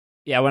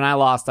 Yeah, when I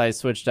lost, I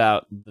switched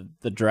out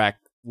the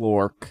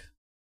Draclork.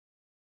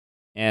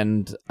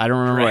 And I don't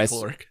remember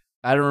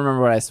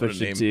what I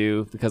switched it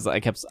to, because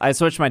I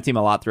switched my team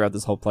a lot throughout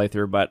this whole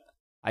playthrough, but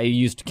I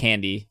used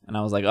Candy, and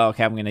I was like, oh,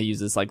 okay, I'm going to use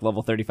this like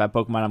level 35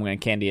 Pokemon, I'm going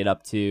to Candy it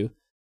up to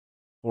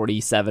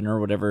 47 or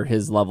whatever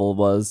his level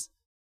was.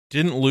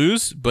 Didn't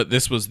lose, but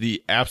this was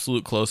the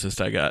absolute closest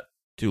I got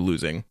to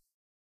losing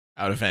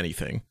out of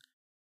anything.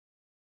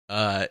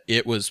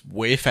 It was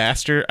way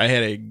faster. I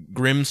had a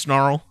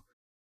Grimmsnarl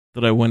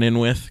that I went in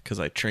with because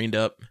I trained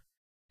up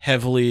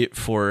heavily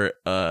for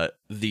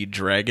the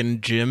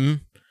Dragon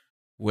Gym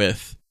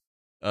with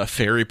a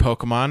fairy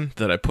Pokemon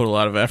that I put a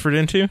lot of effort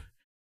into.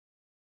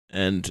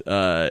 And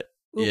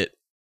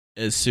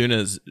as soon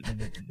as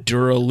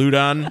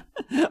Duraludon...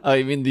 Oh,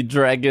 you mean the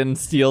Dragon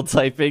Steel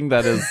typing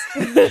that is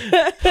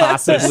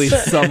possibly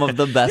some of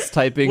the best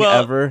typing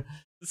ever?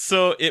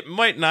 So it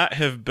might not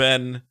have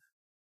been...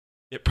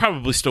 It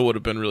probably still would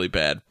have been really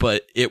bad,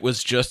 but it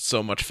was just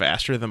so much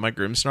faster than my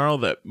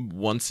Grimmsnarl that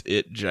once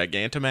it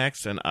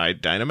Gigantamaxed and I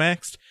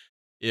Dynamaxed,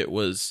 it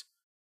was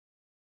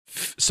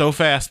so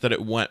fast that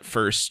it went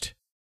first.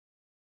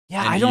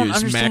 Yeah, I don't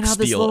understand how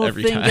this little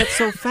thing gets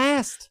so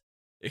fast.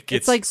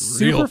 It's like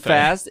super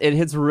fast. It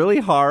hits really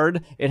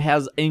hard. It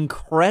has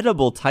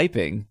incredible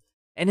typing,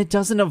 and it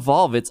doesn't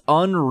evolve. It's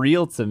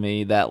unreal to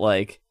me that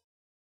like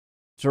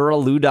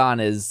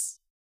Duraludon is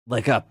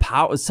like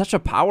such a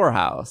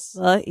powerhouse.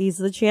 Well, he's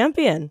the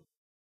champion.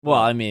 Well,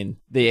 I mean,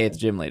 the 8th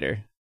gym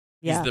leader.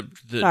 Yeah. He's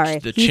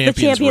the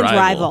champion's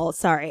rival.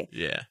 Sorry.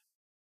 Yeah.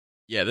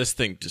 Yeah, this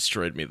thing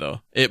destroyed me,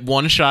 though. It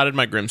one-shotted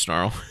my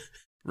Grimmsnarl.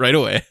 right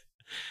away.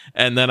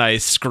 And then I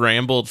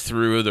scrambled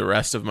through the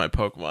rest of my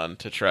Pokemon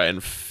to try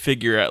and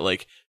figure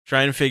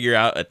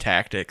out a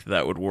tactic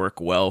that would work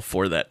well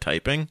for that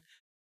typing.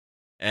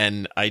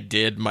 And I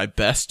did my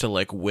best to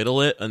like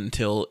whittle it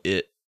until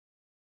it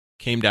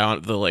came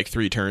down the like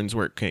 3 turns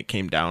where it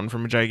came down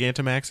from a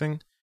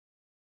Gigantamaxing.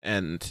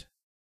 And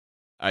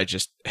I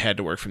just had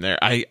to work from there.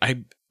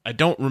 I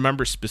don't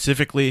remember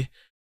specifically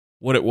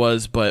what it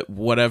was, but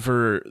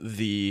whatever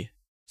the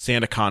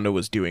Sandaconda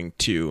was doing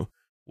too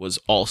was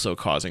also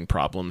causing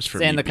problems for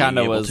me being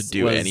able to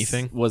do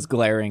anything. Was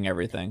glaring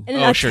everything. And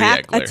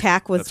glare.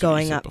 attack was That's what you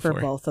going said up for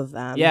before. both of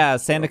them. Yeah,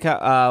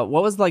 Sandaconda.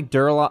 What was like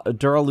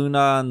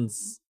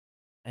Duralunon's?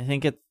 I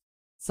think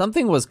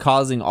something was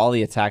causing all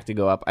the attack to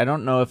go up. I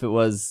don't know if it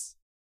was.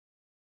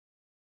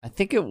 I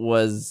think it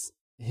was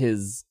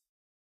his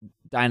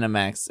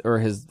Dynamax or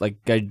his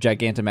like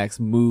Gigantamax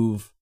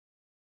move.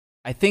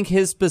 I think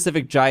his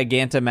specific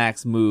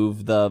Gigantamax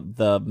move,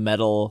 the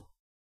metal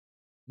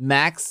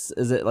max,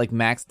 is it like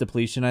max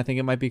depletion? I think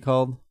it might be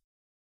called.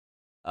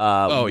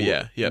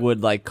 Yeah.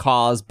 Would like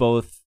cause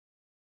both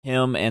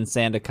him and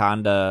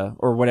Sandaconda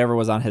or whatever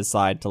was on his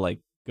side to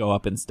like go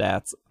up in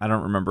stats. I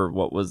don't remember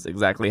what was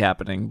exactly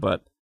happening,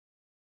 but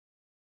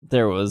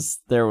there was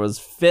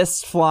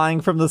fists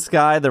flying from the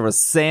sky. There was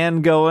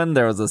sand going.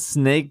 There was a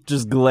snake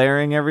just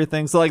glaring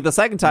everything. So like the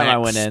second time I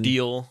went in,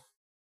 Steel.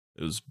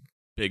 It was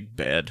big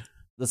bad.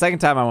 The second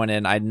time I went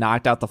in, I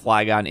knocked out the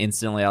Flygon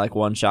instantly. I like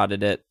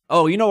one-shotted it.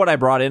 Oh, you know what I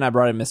brought in? I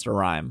brought in Mr.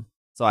 Rhyme.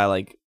 So I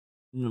like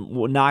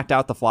knocked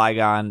out the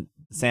Flygon.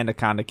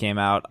 Sandaconda came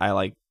out. I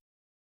like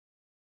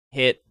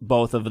hit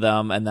both of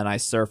them, and then I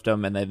surfed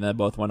them, and then they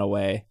both went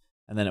away.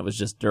 And then it was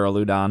just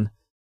Duraludon,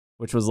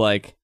 which was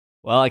like,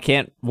 well, I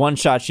can't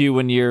one-shot you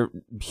when you're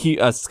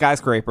a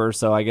skyscraper,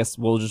 so I guess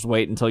we'll just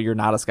wait until you're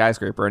not a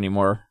skyscraper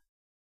anymore.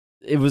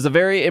 It was a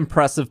very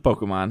impressive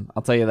Pokemon,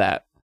 I'll tell you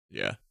that.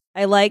 Yeah.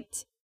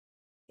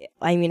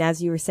 I mean,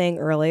 as you were saying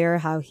earlier,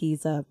 how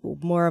he's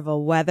more of a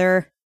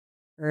weather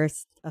or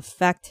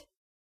effect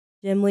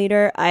gym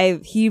leader.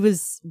 He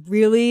was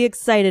really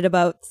excited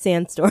about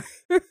Sandstorm.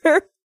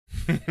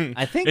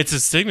 I think it's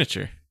his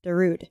signature.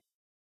 Darude.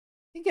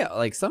 I think at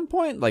like some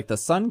point, like the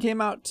sun came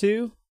out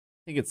too.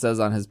 I think it says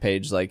on his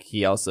page like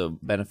he also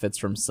benefits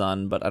from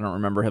sun, but I don't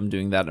remember him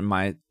doing that in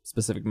my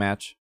specific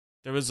match.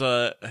 There was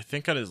I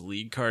think on his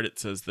league card it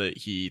says that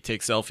he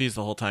takes selfies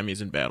the whole time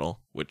he's in battle,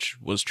 which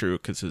was true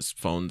because his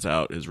phone's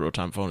out, his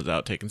Rotom phone is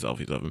out taking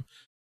selfies of him.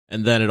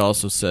 And then it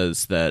also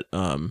says that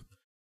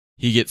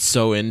he gets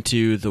so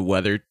into the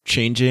weather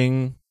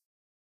changing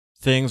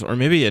things, or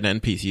maybe an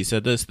NPC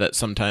said this, that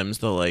sometimes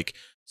the like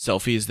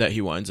selfies that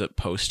he winds up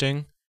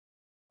posting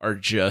are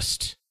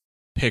just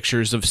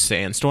pictures of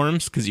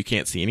sandstorms because you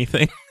can't see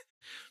anything.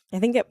 I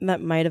think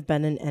that might have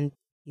been an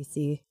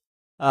NPC.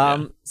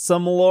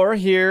 Some lore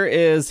here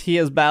is he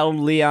has battled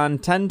Leon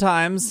 10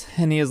 times,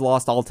 and he has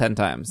lost all 10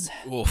 times.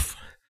 Oof.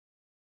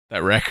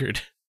 That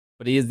record.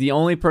 But he is the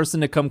only person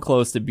to come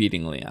close to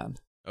beating Leon.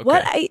 Okay.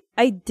 What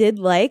I did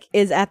like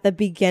is at the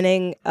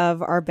beginning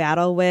of our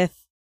battle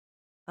with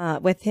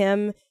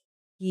him,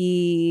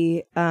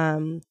 he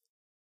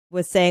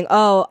was saying,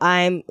 "Oh,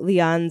 I'm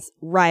Leon's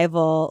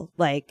rival,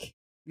 like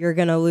you're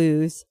gonna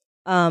lose."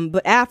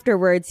 But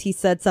afterwards he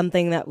said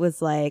something that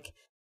was like,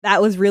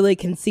 that was really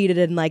conceited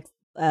and like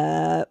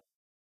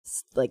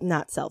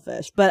not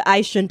selfish, but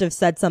I shouldn't have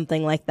said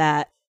something like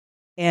that,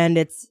 and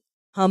it's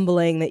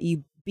humbling that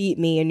you beat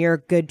me and you're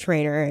a good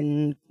trainer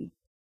and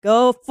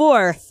go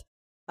forth.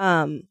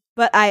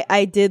 But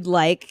I did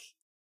like,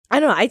 I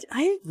don't know,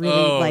 I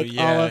really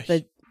all of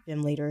the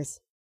gym leaders.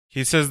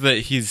 He says that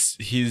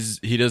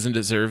he doesn't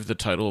deserve the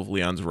title of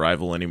Leon's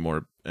rival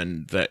anymore,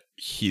 and that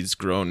he's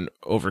grown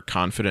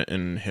overconfident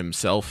in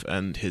himself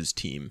and his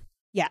team.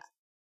 Yeah.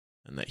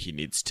 And that he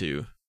needs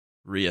to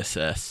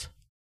reassess.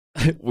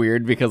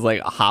 Weird, because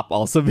like Hop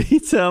also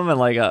beats him, and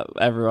like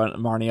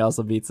Marnie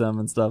also beats him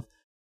and stuff.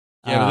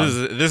 Yeah,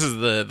 but this is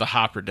the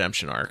Hop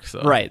redemption arc.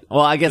 So right.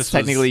 Well, I guess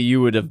technically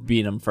you would have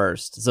beat him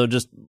first. So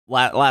just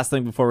last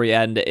thing before we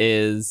end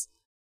is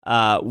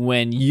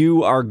when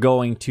you are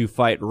going to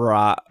fight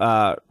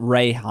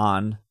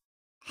Raihan,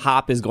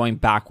 Hop is going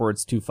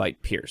backwards to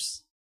fight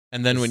Pierce.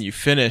 And then when you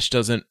finish,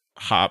 doesn't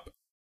Hop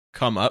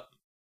come up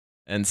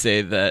and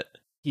say that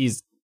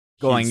he's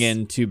going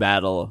into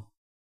battle?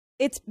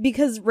 It's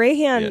because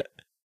Raihan,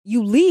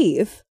 you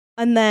leave,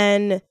 and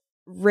then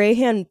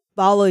Raihan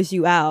follows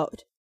you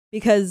out.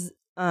 Because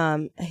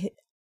I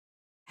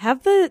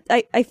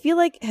feel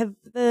like have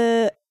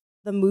the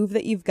move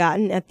that you've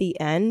gotten at the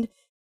end,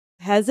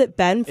 has it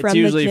been from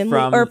the gym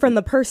or from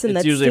the person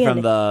that's usually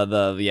standing?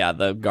 From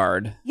the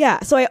guard.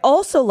 Yeah, so I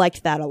also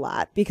liked that a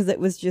lot because it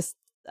was just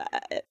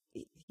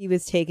he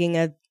was taking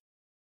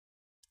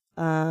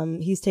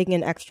he's taking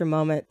an extra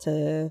moment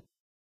to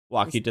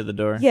walk you to the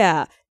door.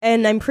 Yeah,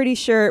 and I'm pretty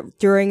sure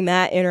during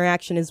that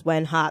interaction is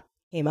when Hop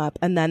came up,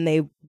 and then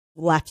they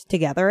left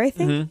together, I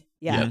think. Mm-hmm.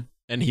 Yeah.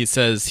 And he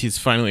says he's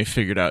finally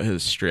figured out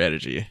his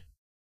strategy.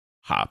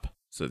 Hop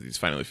says he's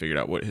finally figured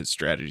out what his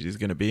strategy is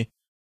going to be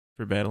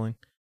for battling.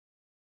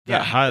 The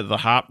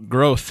hop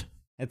growth.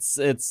 It's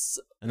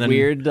And then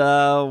weird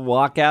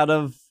walk out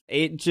of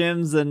 8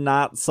 gyms and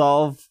not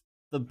solve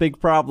the big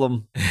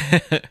problem.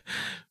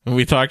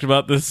 we talked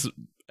about this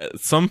at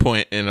some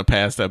point in a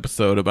past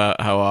episode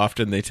about how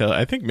often they tell,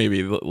 I think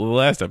maybe the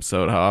last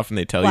episode, how often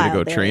they tell you to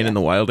go train in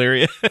the wild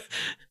area.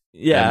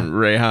 Yeah. And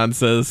Rayhan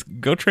says,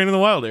 go train in the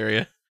wild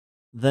area.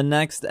 The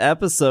next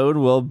episode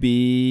will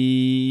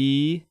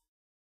be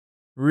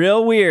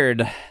real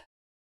weird.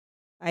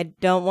 I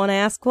don't want to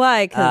ask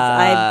why, because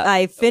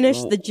I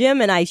finished the gym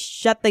and I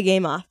shut the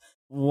game off.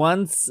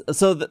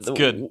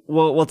 Good.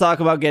 We'll talk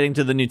about getting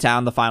to the new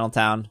town, the final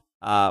town,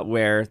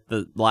 where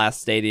the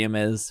last stadium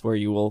is, where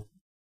you will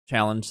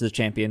challenge the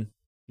champion.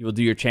 You will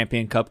do your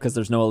champion cup because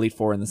there's no Elite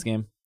Four in this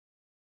game.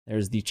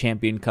 There's the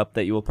champion cup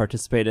that you will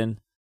participate in,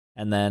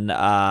 and then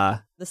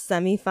the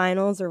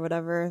semifinals or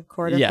whatever,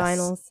 quarterfinals.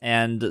 Yes.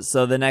 And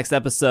so the next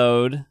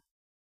episode,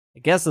 I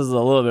guess this is a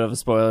little bit of a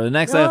spoiler. The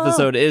next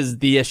episode is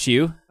The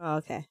Issue. Oh,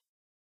 okay.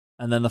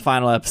 And then the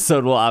final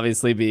episode will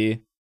obviously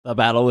be the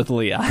battle with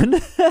Leon.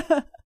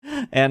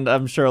 And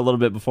I'm sure a little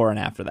bit before and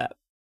after that.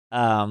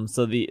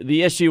 So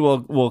the issue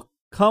will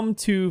come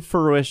to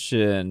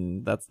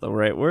fruition. That's the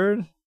right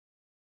word,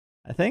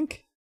 I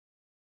think.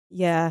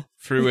 Yeah.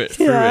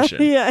 Fruition.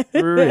 Yeah.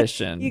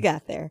 Fruition. You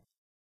got there.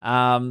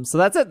 So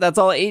that's it. That's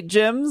all 8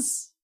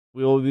 gyms.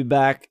 We will be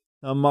back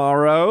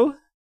tomorrow.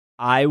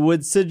 I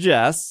would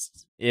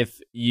suggest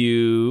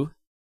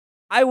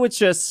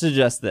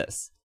suggest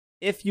this.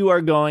 If you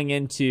are going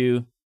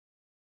into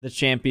the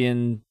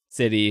champion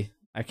city,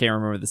 I can't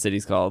remember what the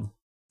city's called.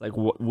 Like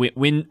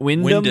Wyndham?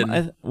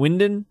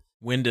 Winden?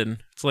 Winden.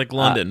 It's like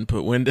London,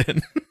 but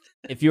Winden.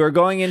 If you are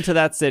going into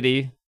that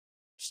city,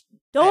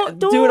 Don't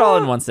do it all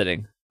in one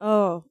sitting.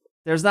 Oh,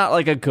 There's not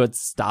like a good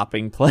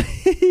stopping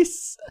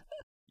place.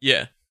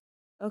 Yeah.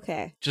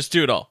 okay. Just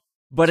do it all.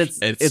 But it's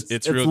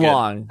real good.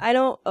 long.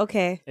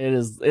 Okay.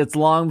 It's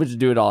long, but you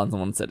do it all in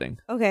one sitting.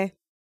 Okay.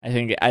 I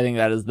think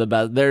that is the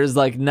best. There's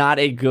like not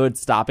a good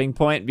stopping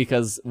point,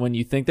 because when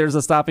you think there's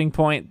a stopping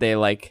point, they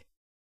like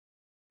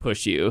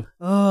push you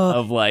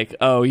of like,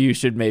 oh, you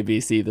should maybe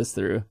see this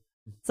through.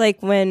 It's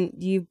like when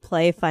you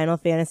play Final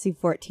Fantasy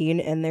 14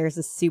 and there's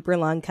a super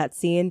long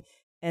cutscene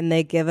and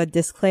they give a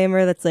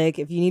disclaimer that's like,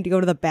 if you need to go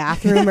to the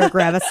bathroom or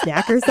grab a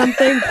snack or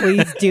something,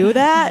 please do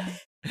that.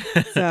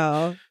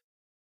 So,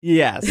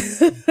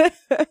 yes.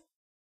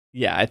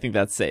 Yeah, I think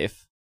that's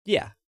safe.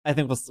 Yeah, I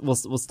think we'll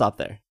stop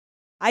there.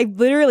 I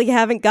literally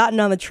haven't gotten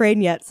on the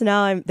train yet, so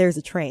now there's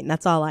a train.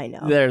 That's all I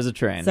know. There's a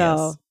train. So,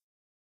 yes.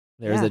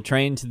 There's yeah. a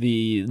train to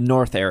the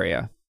north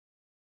area.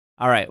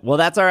 All right. Well,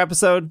 that's our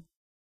episode.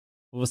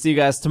 We'll see you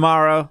guys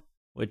tomorrow,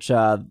 which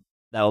that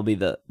will be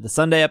the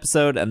Sunday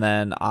episode, and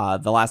then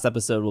the last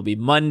episode will be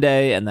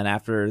Monday, and then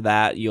after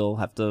that you'll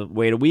have to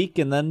wait a week,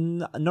 and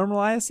then normal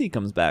ISC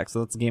comes back. So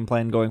that's the game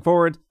plan going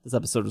forward. This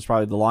episode was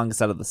probably the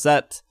longest out of the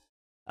set.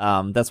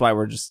 That's why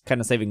we're just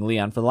kind of saving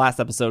Leon for the last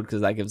episode,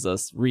 because that gives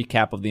us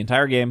recap of the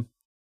entire game.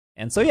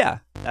 And so yeah,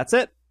 that's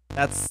it.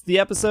 That's the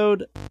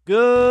episode.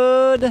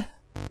 Good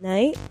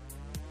night.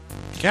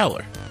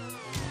 Galler.